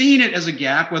 seeing it as a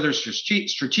gap, whether it's just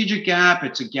strategic gap,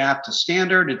 it's a gap to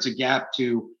standard, it's a gap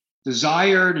to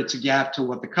desired, it's a gap to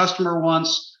what the customer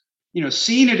wants,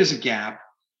 seeing it as a gap,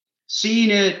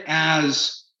 seeing it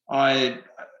as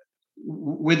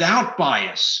without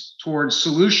bias towards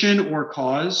solution or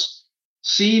cause,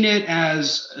 seeing it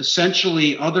as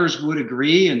essentially others would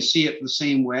agree and see it the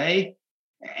same way,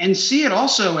 and see it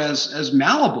also as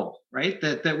malleable, right?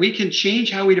 That we can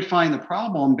change how we define the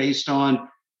problem based on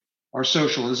our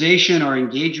socialization, our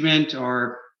engagement,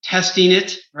 our testing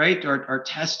it, right? Our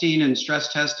testing and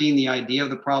stress testing the idea of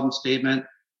the problem statement,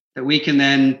 that we can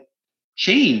then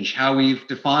change how we've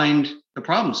defined the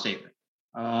problem statement.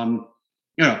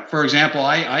 For example,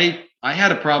 I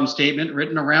had a problem statement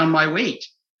written around my weight,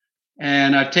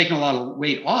 and I've taken a lot of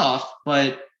weight off,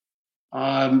 but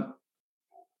in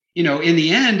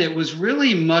the end, it was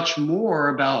really much more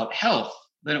about health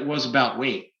than it was about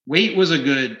weight. Weight was a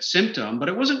good symptom, but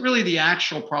it wasn't really the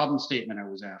actual problem statement I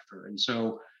was after. And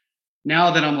so now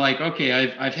that I'm like,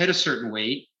 okay, I've hit a certain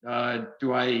weight,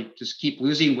 do I just keep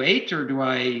losing weight, or do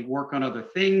I work on other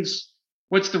things?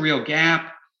 What's the real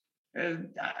gap?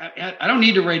 I don't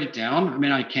need to write it down. I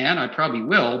mean, I probably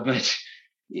will, but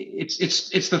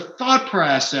it's the thought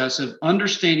process of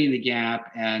understanding the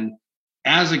gap, and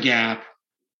as a gap,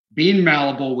 being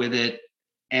malleable with it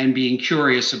and being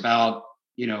curious about,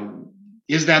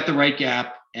 is that the right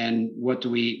gap, and what do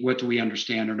we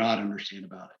understand or not understand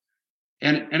about it?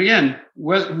 And again,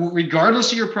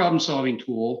 regardless of your problem solving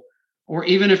tool, or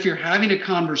even if you're having a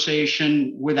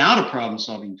conversation without a problem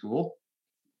solving tool,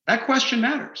 that question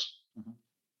matters.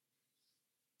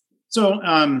 So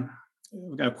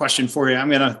we've got a question for you. I'm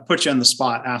going to put you on the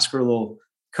spot, ask for a little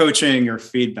coaching or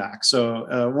feedback.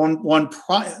 So one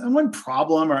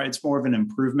problem, or it's more of an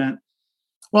improvement.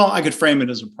 Well, I could frame it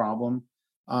as a problem.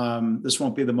 This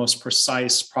won't be the most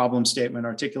precise problem statement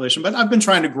articulation, but I've been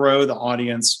trying to grow the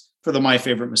audience for the My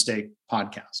Favorite Mistake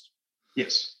podcast.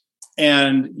 Yes.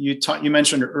 And you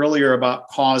mentioned earlier about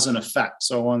cause and effect.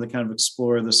 So I wanted to kind of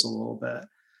explore this a little bit.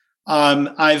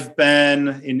 I've been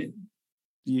in,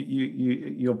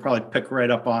 you'll probably pick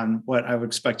right up on what I would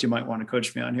expect you might want to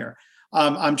coach me on here.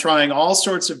 I'm trying all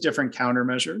sorts of different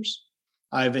countermeasures.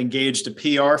 I've engaged a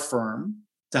PR firm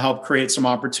to help create some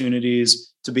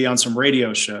opportunities to be on some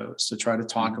radio shows to try to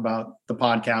talk about the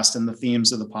podcast and the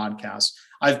themes of the podcast.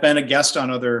 I've been a guest on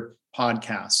other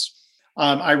podcasts.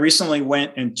 I recently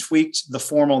went and tweaked the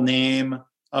formal name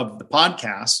of the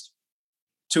podcast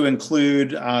to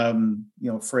include,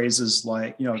 phrases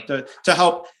like, to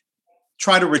help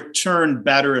try to return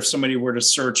better if somebody were to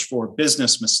search for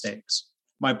business mistakes.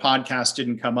 My podcast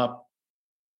didn't come up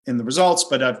in the results,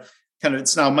 but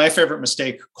it's now My Favorite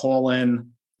Mistake :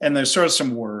 and there's sort of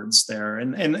some words there,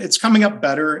 and it's coming up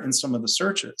better in some of the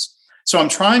searches. So I'm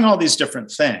trying all these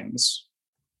different things,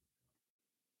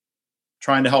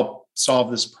 trying to help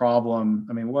solve this problem.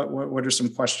 I mean, what are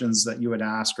some questions that you would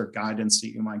ask or guidance that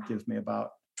you might give me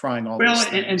about trying all these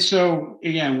things? And so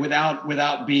again,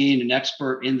 without being an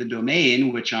expert in the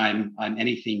domain, which I'm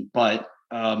anything but,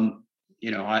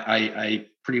 I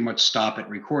pretty much stop at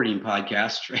recording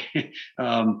podcasts, right?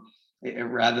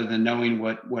 Rather than knowing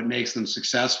what makes them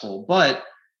successful. But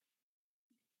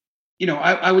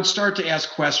I would start to ask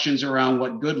questions around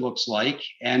what good looks like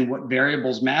and what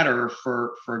variables matter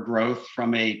for growth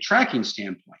from a tracking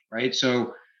standpoint, right?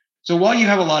 So while you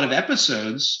have a lot of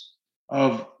episodes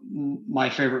of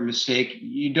My Favorite Mistake,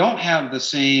 you don't have the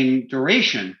same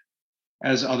duration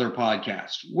as other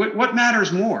podcasts. What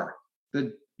matters more?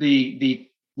 The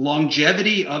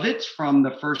longevity of it from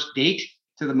the first date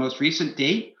to the most recent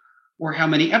date, or how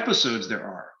many episodes there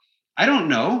are? I don't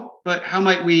know, but how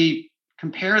might we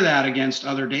compare that against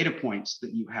other data points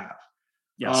that you have?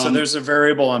 Yeah, so there's a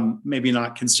variable I'm maybe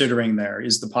not considering there.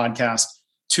 Is the podcast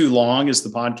too long? Is the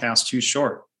podcast too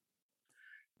short?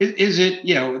 Is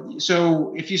it,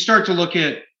 so if you start to look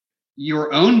at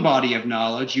your own body of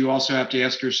knowledge, you also have to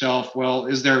ask yourself, well,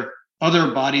 is there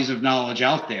other bodies of knowledge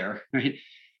out there, right?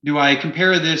 Do I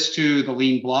compare this to the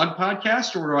Lean Blog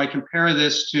podcast, or do I compare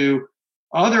this to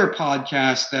other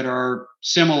podcasts that are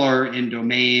similar in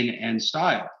domain and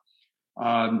style?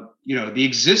 The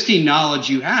existing knowledge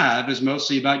you have is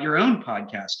mostly about your own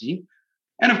podcasting.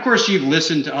 And of course, you've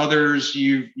listened to others,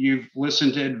 you've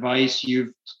listened to advice,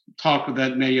 you've talked with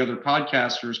that many other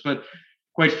podcasters, but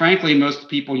quite frankly, most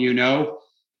people in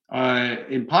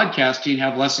podcasting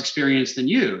have less experience than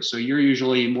you. So you're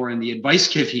usually more in the advice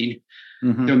giving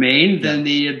domain than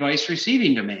the advice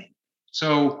receiving domain.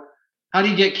 So how do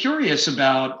you get curious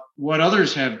about what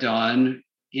others have done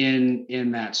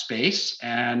in that space?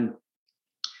 And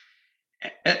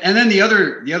then the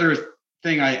other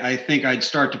thing I think I'd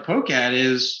start to poke at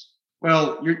is,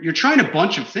 well, you're trying a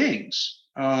bunch of things.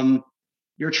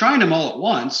 You're trying them all at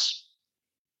once.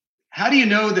 How do you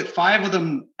know that 5 of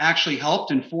them actually helped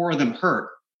and 4 of them hurt?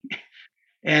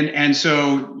 And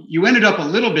so you ended up a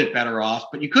little bit better off,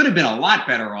 but you could have been a lot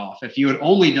better off if you had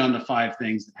only done the 5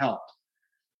 things that helped.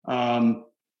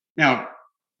 Now,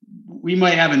 we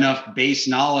might have enough base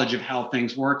knowledge of how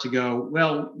things work to go,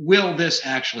 well, will this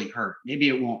actually hurt? Maybe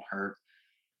it won't hurt.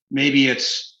 Maybe it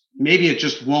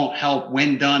just won't help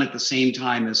when done at the same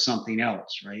time as something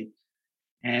else, right?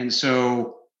 And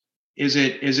so is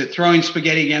it throwing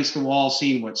spaghetti against the wall,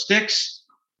 seeing what sticks?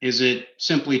 Is it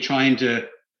simply trying to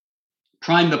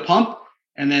prime the pump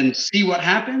and then see what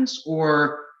happens?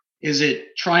 Or is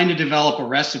it trying to develop a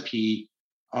recipe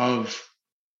of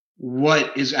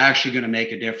what is actually going to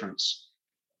make a difference?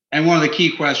 And one of the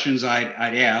key questions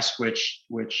I'd ask, which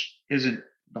isn't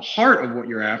the heart of what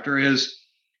you're after, is,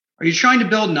 are you trying to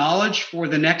build knowledge for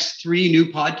the next 3 new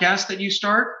podcasts that you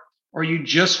start? Or are you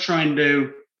just trying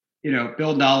to,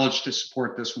 build knowledge to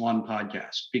support this one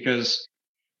podcast? Because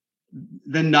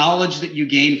the knowledge that you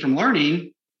gain from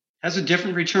learning has a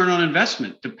different return on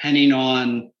investment depending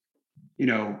on,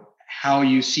 how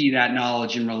you see that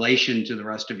knowledge in relation to the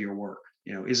rest of your work.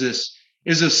 Is this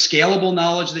scalable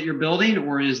knowledge that you're building,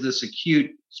 or is this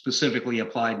acute, specifically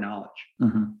applied knowledge?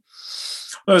 Mm-hmm.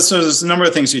 Well, so there's a number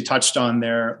of things you touched on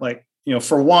there. Like,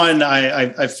 for one,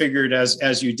 I figured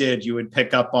as you did, you would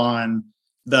pick up on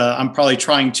I'm probably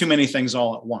trying too many things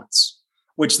all at once,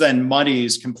 which then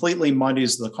completely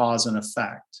muddies the cause and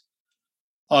effect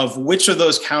of which of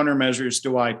those countermeasures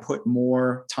do I put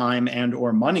more time and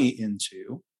or money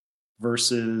into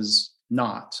versus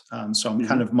not. So I'm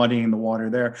kind of muddying the water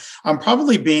there. I'm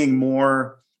probably being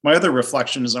more, my other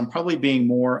reflection is I'm probably being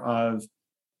more of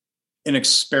an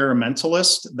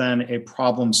experimentalist than a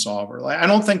problem solver. Like, I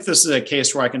don't think this is a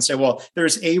case where I can say, well,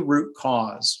 there's a root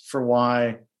cause for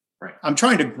why I'm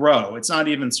trying to grow. It's not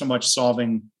even so much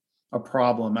solving a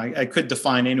problem. I could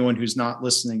define anyone who's not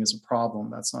listening as a problem.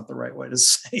 That's not the right way to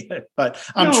say it, but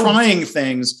I'm trying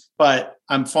things, but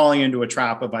I'm falling into a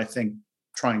trap of, I think,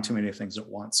 trying too many things at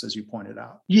once, as you pointed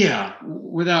out. Yeah.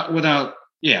 Well,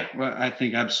 I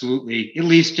think absolutely, at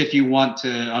least if you want to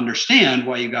understand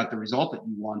why you got the result that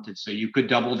you wanted. So you could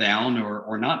double down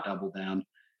or not double down.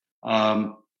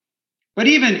 But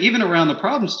even around the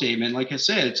problem statement, like I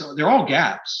said, they're all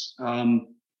gaps.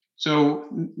 So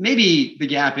maybe the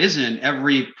gap isn't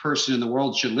every person in the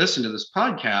world should listen to this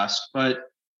podcast, but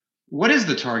what is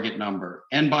the target number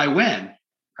and by when,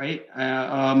 right?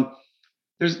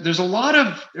 There's a lot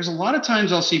of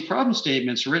times I'll see problem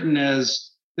statements written as,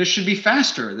 this should be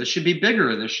faster, this should be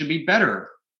bigger, this should be better.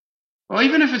 Well,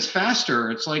 even if it's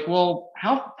faster, it's like, well,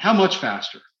 how much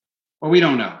faster? Well, we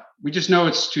don't know. We just know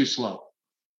it's too slow.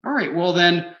 All right, well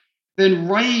then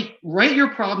write your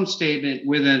problem statement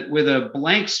with a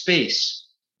blank space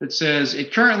that says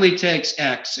it currently takes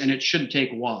X and it should take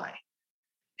Y.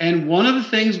 And one of the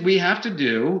things we have to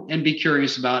do and be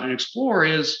curious about and explore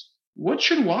is, what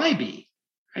should Y be?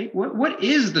 Right? What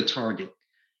is the target?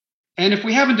 And if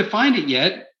we haven't defined it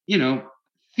yet,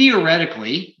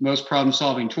 theoretically, most problem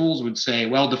solving tools would say,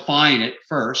 well, define it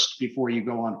first before you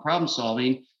go on problem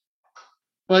solving.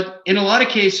 But in a lot of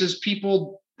cases,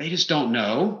 people, they just don't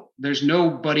know. There's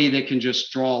nobody that can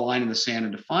just draw a line in the sand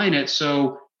and define it.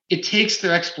 So it takes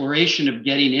their exploration of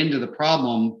getting into the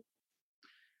problem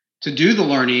to do the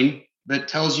learning that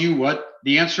tells you what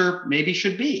the answer maybe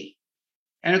should be.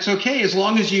 And it's okay as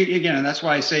long as you, again, and that's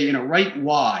why I say, write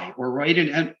why, or put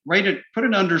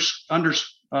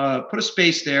a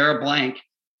space there, a blank,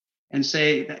 and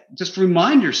say that, just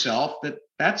remind yourself that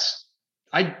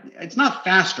it's not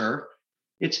faster.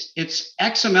 It's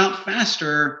X amount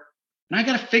faster, and I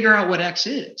got to figure out what X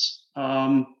is.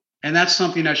 And that's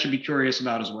something I should be curious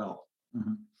about as well.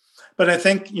 Mm-hmm. But I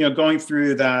think, going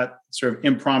through that sort of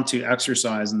impromptu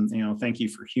exercise, and, thank you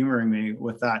for humoring me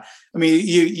with that. I mean,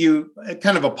 you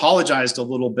kind of apologized a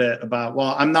little bit about,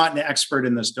 well, I'm not an expert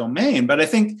in this domain, but I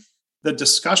think the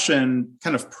discussion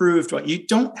kind of proved what you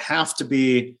don't have to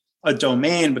be a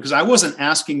domain, because I wasn't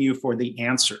asking you for the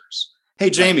answers. Hey,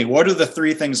 Jamie, what are the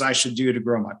 3 things I should do to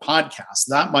grow my podcast?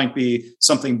 That might be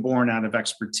something born out of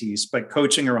expertise, but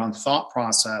coaching around thought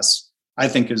process, I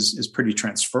think is pretty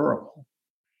transferable.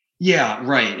 Yeah,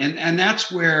 right. And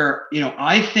that's where,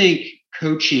 I think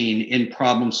coaching in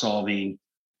problem solving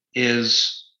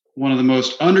is one of the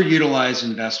most underutilized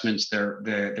investments there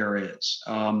is.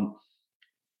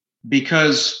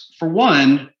 Because for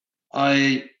one,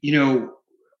 we're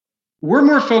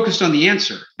more focused on the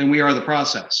answer than we are the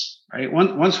process, right?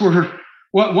 Once we're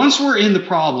in the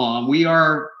problem,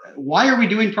 why are we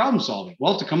doing problem solving?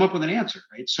 Well, to come up with an answer,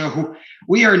 right? So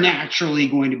we are naturally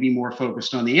going to be more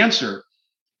focused on the answer.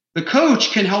 The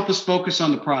coach can help us focus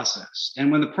on the process. And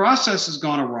when the process has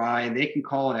gone awry, they can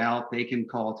call it out. They can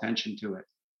call attention to it.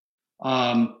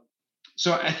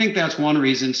 So I think that's one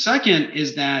reason. Second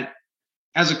is that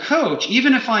as a coach,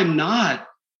 even if I'm not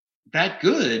that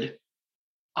good,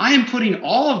 I am putting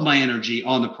all of my energy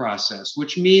on the process,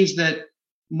 which means that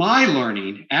my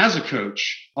learning as a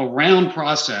coach around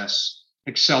process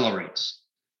accelerates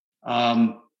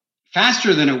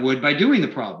faster than it would by doing the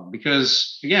problem.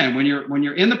 Because again, when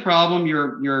you're in the problem,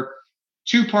 you're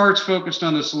 2 parts focused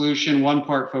on the solution, 1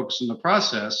 part focused on the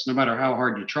process, no matter how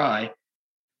hard you try.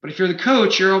 But if you're the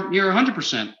coach, you're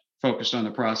 100% focused on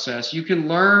the process. You can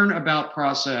learn about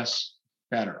process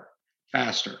better,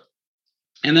 faster.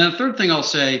 And then the third thing I'll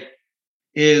say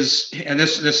is, and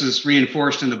this is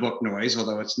reinforced in the book Noise,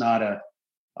 although it's not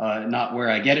not where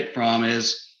I get it from,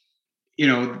 is,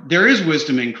 there is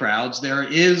wisdom in crowds. There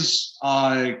is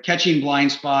catching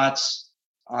blind spots.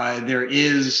 There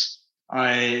is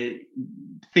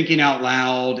thinking out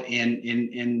loud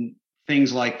and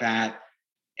things like that.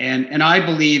 And I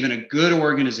believe in a good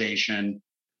organization,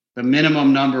 the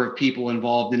minimum number of people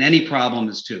involved in any problem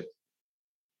is 2.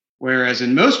 Whereas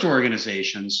in most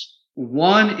organizations,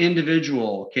 1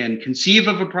 individual can conceive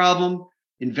of a problem,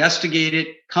 investigate it,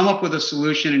 come up with a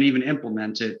solution, and even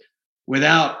implement it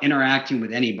without interacting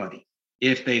with anybody,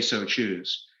 if they so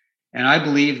choose. And I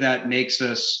believe that makes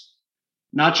us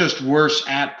not just worse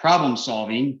at problem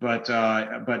solving, but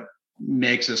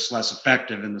makes us less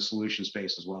effective in the solution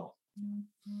space as well.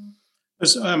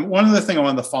 There's one other thing I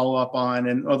wanted to follow up on,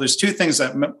 and there's 2 things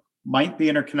that might be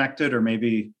interconnected, or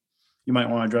maybe you might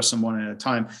want to address them one at a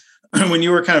time. When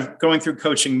you were kind of going through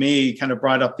coaching me, you kind of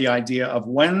brought up the idea of,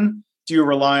 when do you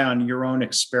rely on your own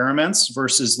experiments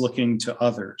versus looking to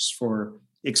others for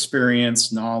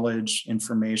experience, knowledge,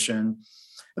 information?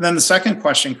 And then the second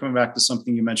question, coming back to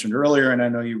something you mentioned earlier, and I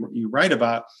know you write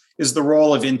about, is the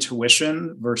role of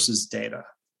intuition versus data.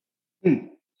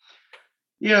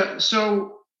 Yeah.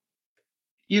 So,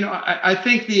 I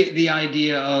think the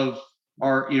idea of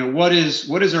what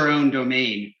is our own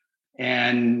domain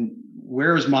and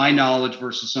where is my knowledge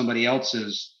versus somebody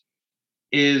else's,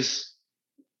 is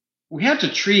we have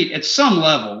to treat, at some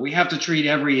level, we have to treat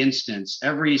every instance,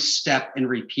 every step and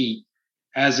repeat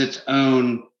as its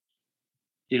own,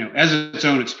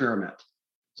 experiment.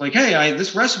 It's like, hey,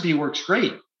 this recipe works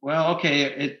great. Well,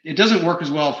 okay, it doesn't work as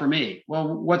well for me.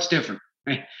 Well, what's different?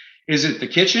 Is it the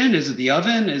kitchen? Is it the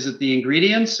oven? Is it the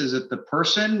ingredients? Is it the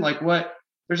person? Like what?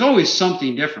 There's always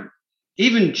something different.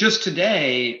 Even just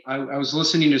today, I was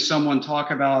listening to someone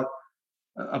talk about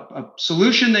a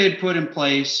solution they had put in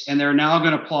place, and they're now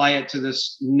going to apply it to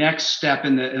this next step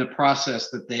in the process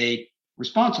that they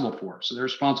responsible for. So they're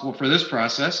responsible for this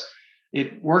process.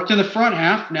 It worked in the front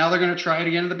half. Now they're going to try it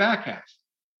again in the back half.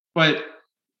 But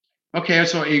okay,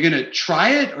 so are you going to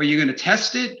try it, or are you going to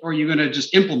test it, or are you going to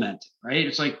just implement it, right?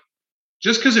 It's like,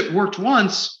 just because it worked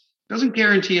once doesn't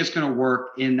guarantee it's going to work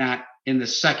in the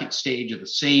second stage of the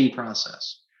same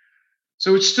process.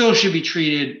 So it still should be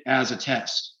treated as a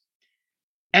test.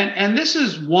 And this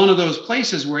is one of those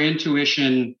places where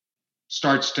intuition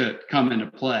starts to come into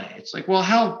play. It's like, well,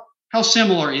 how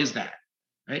similar is that,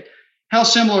 right? How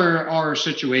similar are our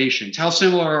situations? How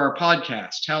similar are our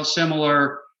podcasts? How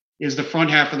similar is the front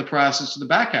half of the process to the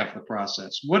back half of the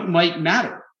process? What might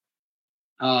matter?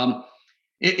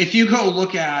 If you go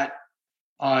look at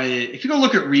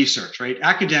research, right,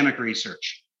 academic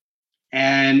research,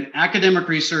 and academic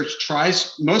research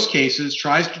most cases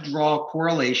tries to draw a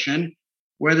correlation,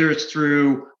 whether it's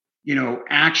through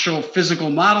actual physical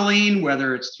modeling,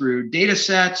 whether it's through data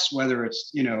sets, whether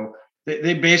it's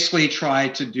they basically try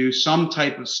to do some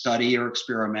type of study or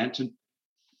experiment to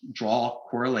draw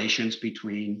correlations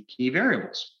between key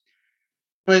variables.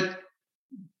 But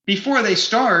before they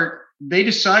start, they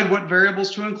decide what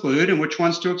variables to include and which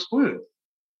ones to exclude.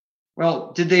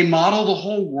 Well, did they model the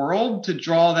whole world to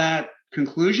draw that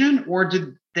conclusion, or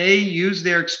did they use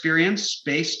their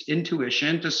experience-based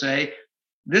intuition to say,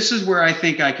 this is where I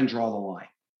think I can draw the line?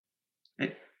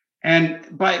 Right?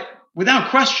 And without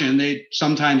question, they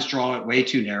sometimes draw it way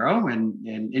too narrow, and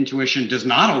intuition does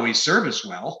not always serve us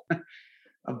well.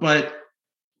 But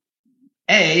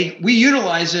we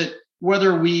utilize it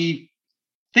whether we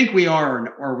think we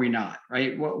are or we not,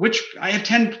 right? Which I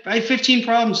have 15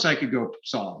 problems I could go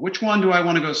solve. Which one do I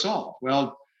want to go solve?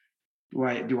 Well,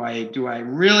 do I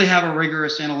really have a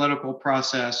rigorous analytical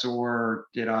process, or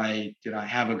did I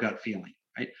have a gut feeling,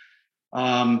 right?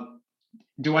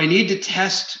 Do I need to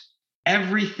test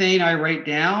everything I write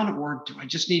down, or do I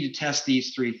just need to test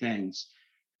these three things?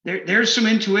 There's some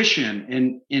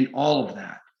intuition in all of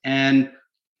that. And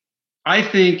I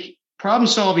think problem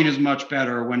solving is much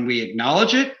better when we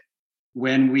acknowledge it,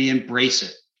 when we embrace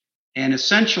it, and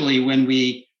essentially when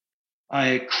we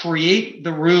create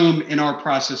the room in our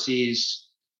processes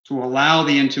to allow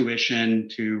the intuition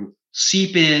to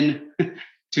seep in,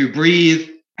 to breathe,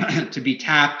 to be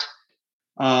tapped.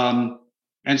 And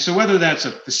so whether that's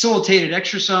a facilitated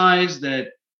exercise that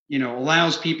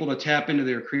allows people to tap into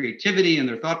their creativity and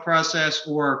their thought process,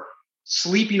 or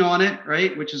sleeping on it,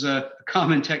 right, which is a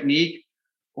common technique,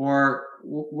 or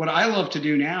what I love to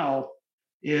do now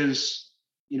is,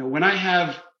 when I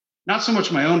have not so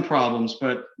much my own problems,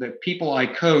 but the people I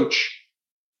coach,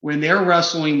 when they're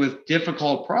wrestling with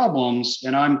difficult problems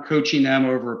and I'm coaching them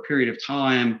over a period of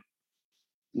time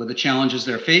with the challenges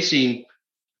they're facing,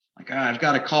 like, I've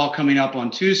got a call coming up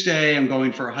on Tuesday, I'm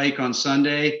going for a hike on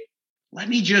Sunday. Let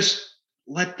me just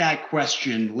let that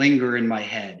question linger in my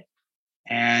head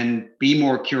and be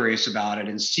more curious about it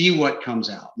and see what comes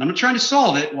out. And I'm not trying to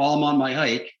solve it while I'm on my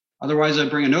hike. Otherwise, I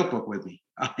bring a notebook with me.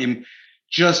 I'm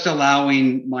just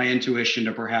allowing my intuition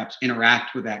to perhaps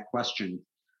interact with that question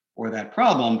or that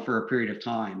problem for a period of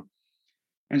time.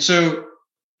 And so,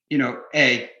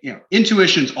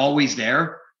 intuition's always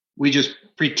there. We just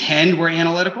pretend we're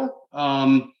analytical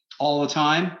all the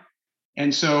time.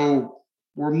 And so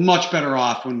we're much better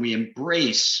off when we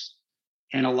embrace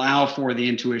and allow for the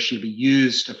intuition to be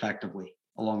used effectively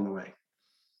along the way.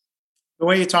 The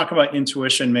way you talk about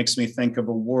intuition makes me think of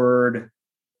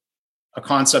a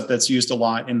concept that's used a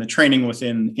lot in the training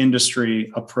within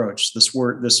industry approach, this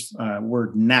word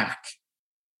knack.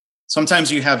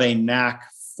 Sometimes you have a knack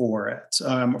for it.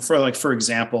 For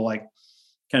example, like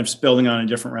kind of building on a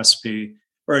different recipe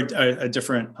or a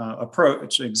different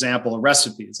approach, example, a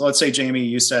recipe. So let's say, Jamie,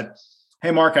 you said, hey,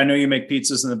 Mark, I know you make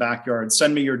pizzas in the backyard.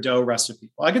 Send me your dough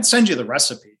recipe. Well, I could send you the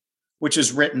recipe, which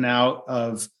is written out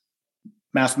of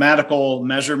mathematical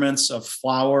measurements of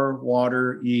flour,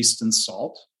 water, yeast, and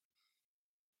salt.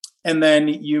 And then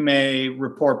you may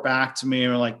report back to me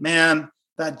and you're like, man,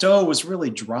 that dough was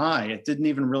really dry. It didn't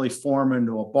even really form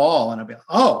into a ball. And I'll be like,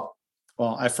 oh,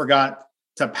 well, I forgot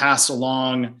to pass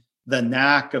along the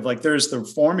knack of, like, there's the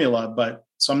formula, but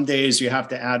some days you have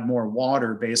to add more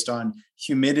water based on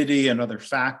humidity and other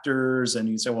factors. And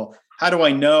you say, well, how do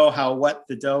I know how wet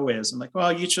the dough is? I'm like,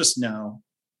 well, you just know.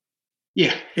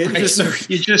 Yeah. Right.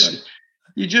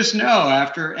 You just know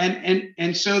after.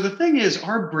 And so the thing is,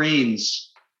 our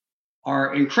brains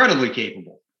are incredibly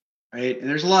capable, right? And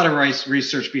there's a lot of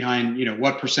research behind,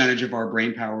 what percentage of our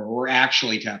brain power we're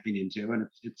actually tapping into. And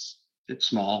it's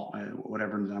small,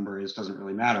 whatever the number is, doesn't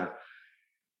really matter.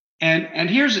 And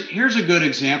here's a good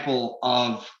example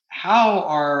of how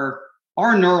our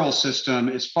our neural system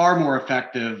is far more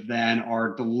effective than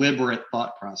our deliberate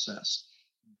thought process.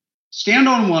 Stand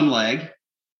on one leg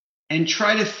and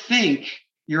try to think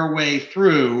your way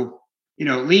through,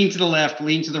 lean to the left,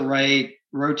 lean to the right,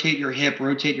 rotate your hip,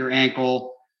 rotate your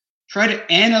ankle. Try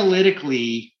to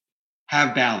analytically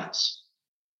have balance.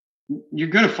 You're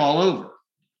going to fall over.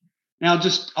 Now,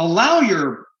 just allow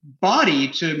your body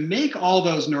to make all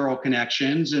those neural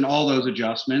connections and all those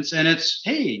adjustments. And it's,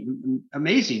 hey,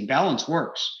 amazing, balance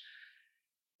works.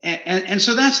 And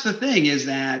so that's the thing, is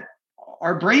that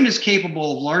our brain is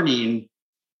capable of learning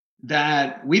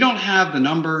that we don't have the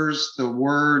numbers, the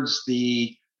words,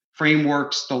 the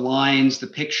frameworks, the lines, the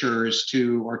pictures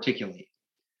to articulate.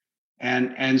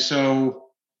 And so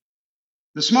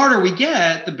the smarter we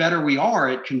get, the better we are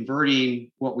at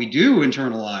converting what we do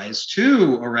internalize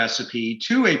to a recipe,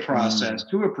 to a process,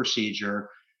 to a procedure.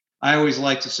 I always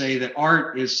like to say that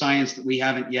art is science that we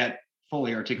haven't yet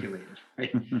fully articulated.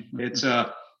 Right?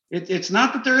 It's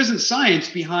not that there isn't science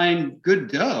behind good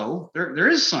dough. There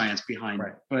is science behind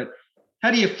it, but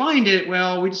how do you find it?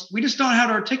 Well, we just don't know how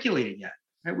to articulate it yet.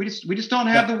 Right? We just don't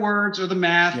have the words or the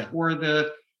math or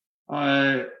the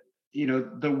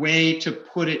the way to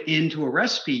put it into a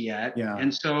recipe yet. Yeah.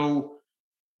 And so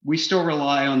we still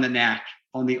rely on the knack,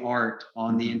 on the art,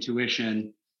 on the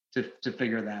intuition to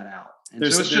figure that out. And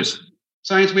so it's just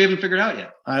science we haven't figured out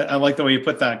yet. I like the way you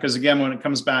put that, because again, when it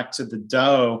comes back to the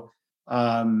dough,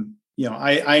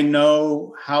 I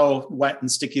know how wet and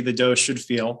sticky the dough should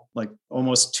feel, like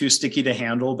almost too sticky to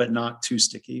handle, but not too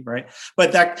sticky, right?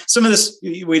 But that some of this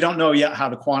we don't know yet how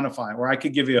to quantify. Where I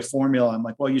could give you a formula, I'm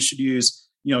like, well, you should use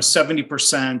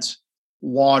 70%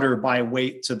 water by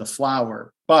weight to the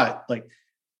flour. But like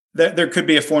there could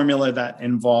be a formula that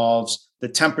involves the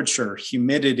temperature,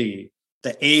 humidity,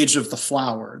 the age of the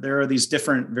flour. There are these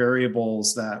different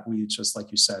variables that we just,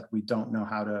 like you said, we don't know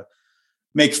how to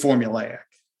make formulaic.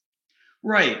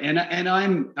 Right. And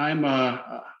I'm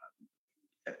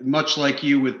much like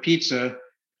you with pizza.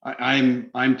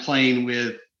 I'm playing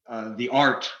with the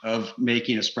art of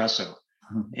making espresso.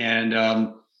 And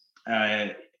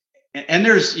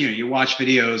there's, you watch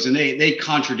videos and they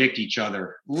contradict each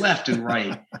other left and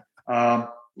right.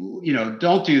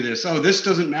 Don't do this. Oh, this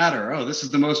doesn't matter. Oh, this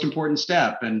is the most important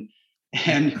step. And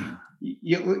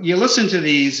you listen to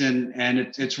these and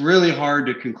it's really hard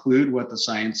to conclude what the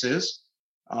science is.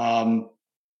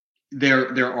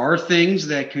 There are things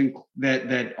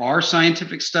that are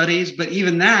scientific studies, but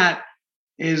even that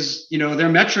is, their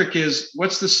metric is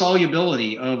what's the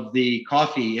solubility of the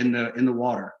coffee in the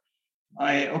water.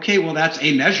 Well, that's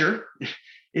a measure.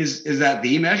 Is that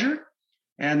the measure?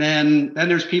 And then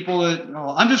there's people that,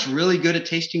 I'm just really good at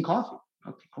tasting coffee.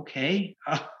 Okay.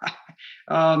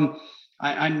 I'm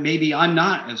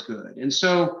not as good. And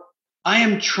so I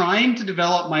am trying to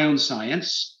develop my own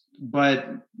science, but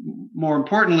more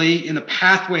importantly, in the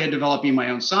pathway of developing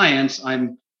my own science,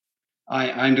 I'm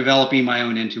developing my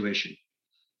own intuition.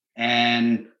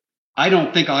 And I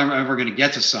don't think I'm ever going to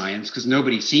get to science, because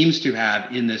nobody seems to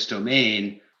have in this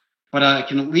domain, but I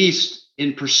can at least,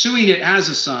 in pursuing it as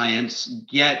a science,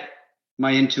 get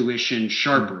my intuition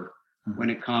sharper when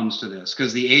it comes to this,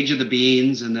 because the age of the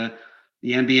beans and the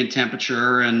ambient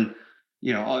temperature and,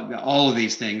 all of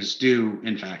these things do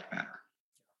in fact matter.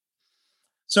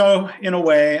 So in a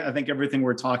way, I think everything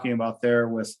we're talking about there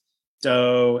with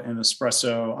dough and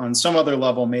espresso, on some other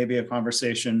level, maybe a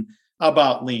conversation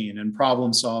about lean and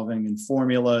problem solving and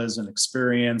formulas and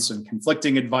experience and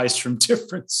conflicting advice from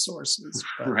different sources.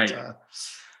 But, right.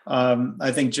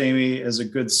 I think Jamie is a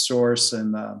good source,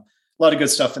 and a lot of good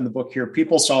stuff in the book here.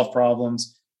 People solve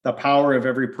problems, the power of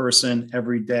every person,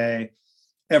 every day,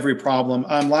 every problem.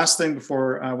 Last thing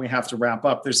before we have to wrap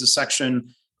up, there's a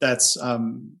section that's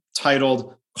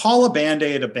titled "Call a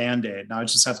Band-Aid a Band-Aid." Now, I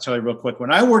just have to tell you real quick,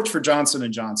 when I worked for Johnson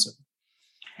 & Johnson,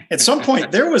 at some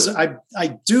point there was,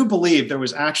 I do believe there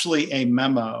was actually a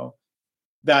memo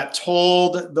that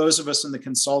told those of us in the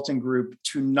consulting group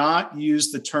to not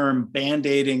use the term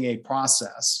band-aiding a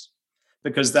process,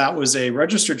 because that was a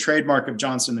registered trademark of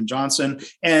Johnson & Johnson,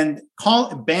 and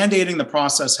band-aiding the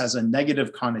process has a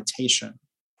negative connotation.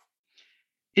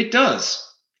 It does.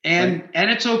 And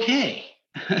it's okay.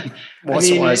 Why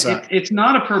is that? It's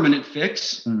not a permanent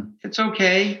fix. It's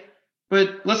okay,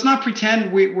 but let's not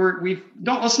pretend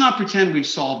let's not pretend we've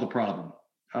solved the problem.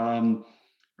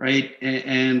 Right.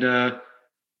 And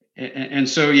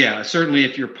so, yeah, certainly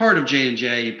if you're part of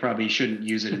J&J, you probably shouldn't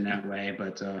use it in that way.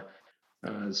 But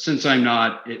since I'm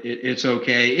not, it's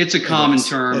okay. It's a common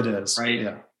term. It is. Right.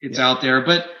 Yeah. It's out there.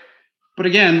 But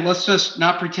again, let's just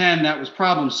not pretend that was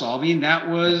problem solving. That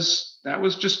was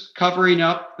just covering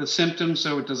up the symptoms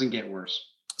so it doesn't get worse.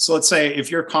 So let's say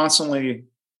if you're constantly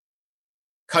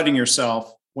cutting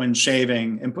yourself when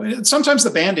shaving, and sometimes the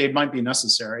Band-Aid might be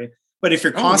necessary, but if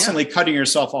you're constantly cutting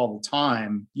yourself all the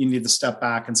time, you need to step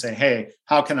back and say, hey,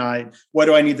 what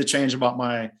do I need to change about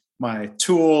my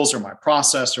tools or my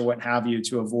process or what have you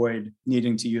to avoid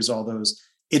needing to use all those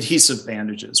adhesive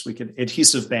bandages? We could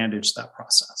adhesive bandage that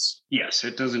process. Yes,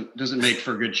 it doesn't make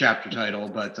for a good chapter title,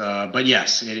 but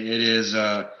yes, it is.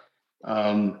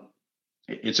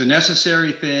 It's a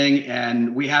necessary thing,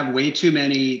 and we have way too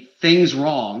many things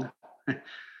wrong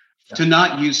to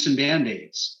not use some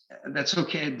Band-Aids. That's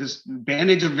okay.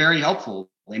 Band-Aids are very helpful.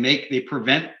 They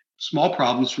prevent small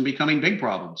problems from becoming big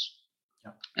problems.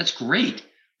 Yeah. That's great.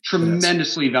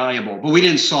 Tremendously valuable, but we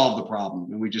didn't solve the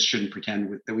problem, and we just shouldn't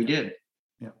pretend that we did.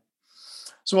 Yeah.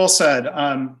 So well said.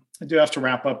 I do have to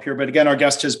wrap up here, but again, our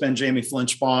guest has been Jamie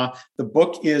Flinchbaugh. The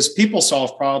book is People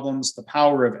Solve Problems: The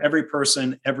Power of Every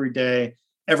Person, Every Day,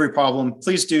 Every Problem.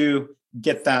 Please do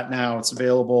get that now. It's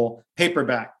available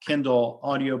paperback, Kindle,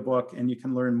 audiobook, and you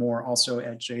can learn more also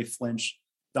at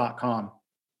jflinch.com.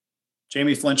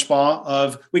 Jamie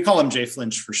Flinchbaugh we call him Jay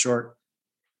Flinch for short.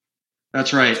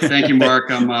 That's right. Thank you, Mark.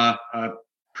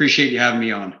 Appreciate you having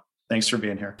me on. Thanks for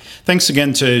being here. Thanks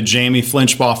again to Jamie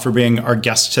Flinchbaugh for being our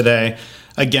guest today.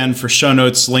 Again, for show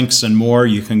notes, links, and more,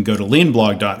 you can go to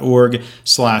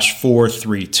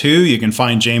leanblog.org/432. You can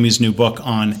find Jamie's new book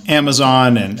on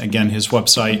Amazon. And again, his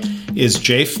website is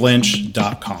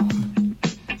jflinch.com.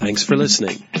 Thanks for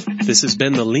listening. This has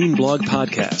been the Lean Blog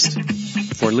Podcast.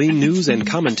 For lean news and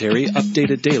commentary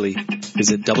updated daily,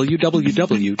 visit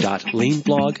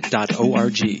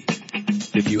www.leanblog.org.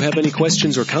 If you have any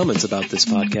questions or comments about this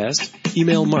podcast,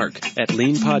 email Mark at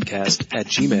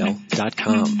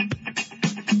leanpodcast@gmail.com.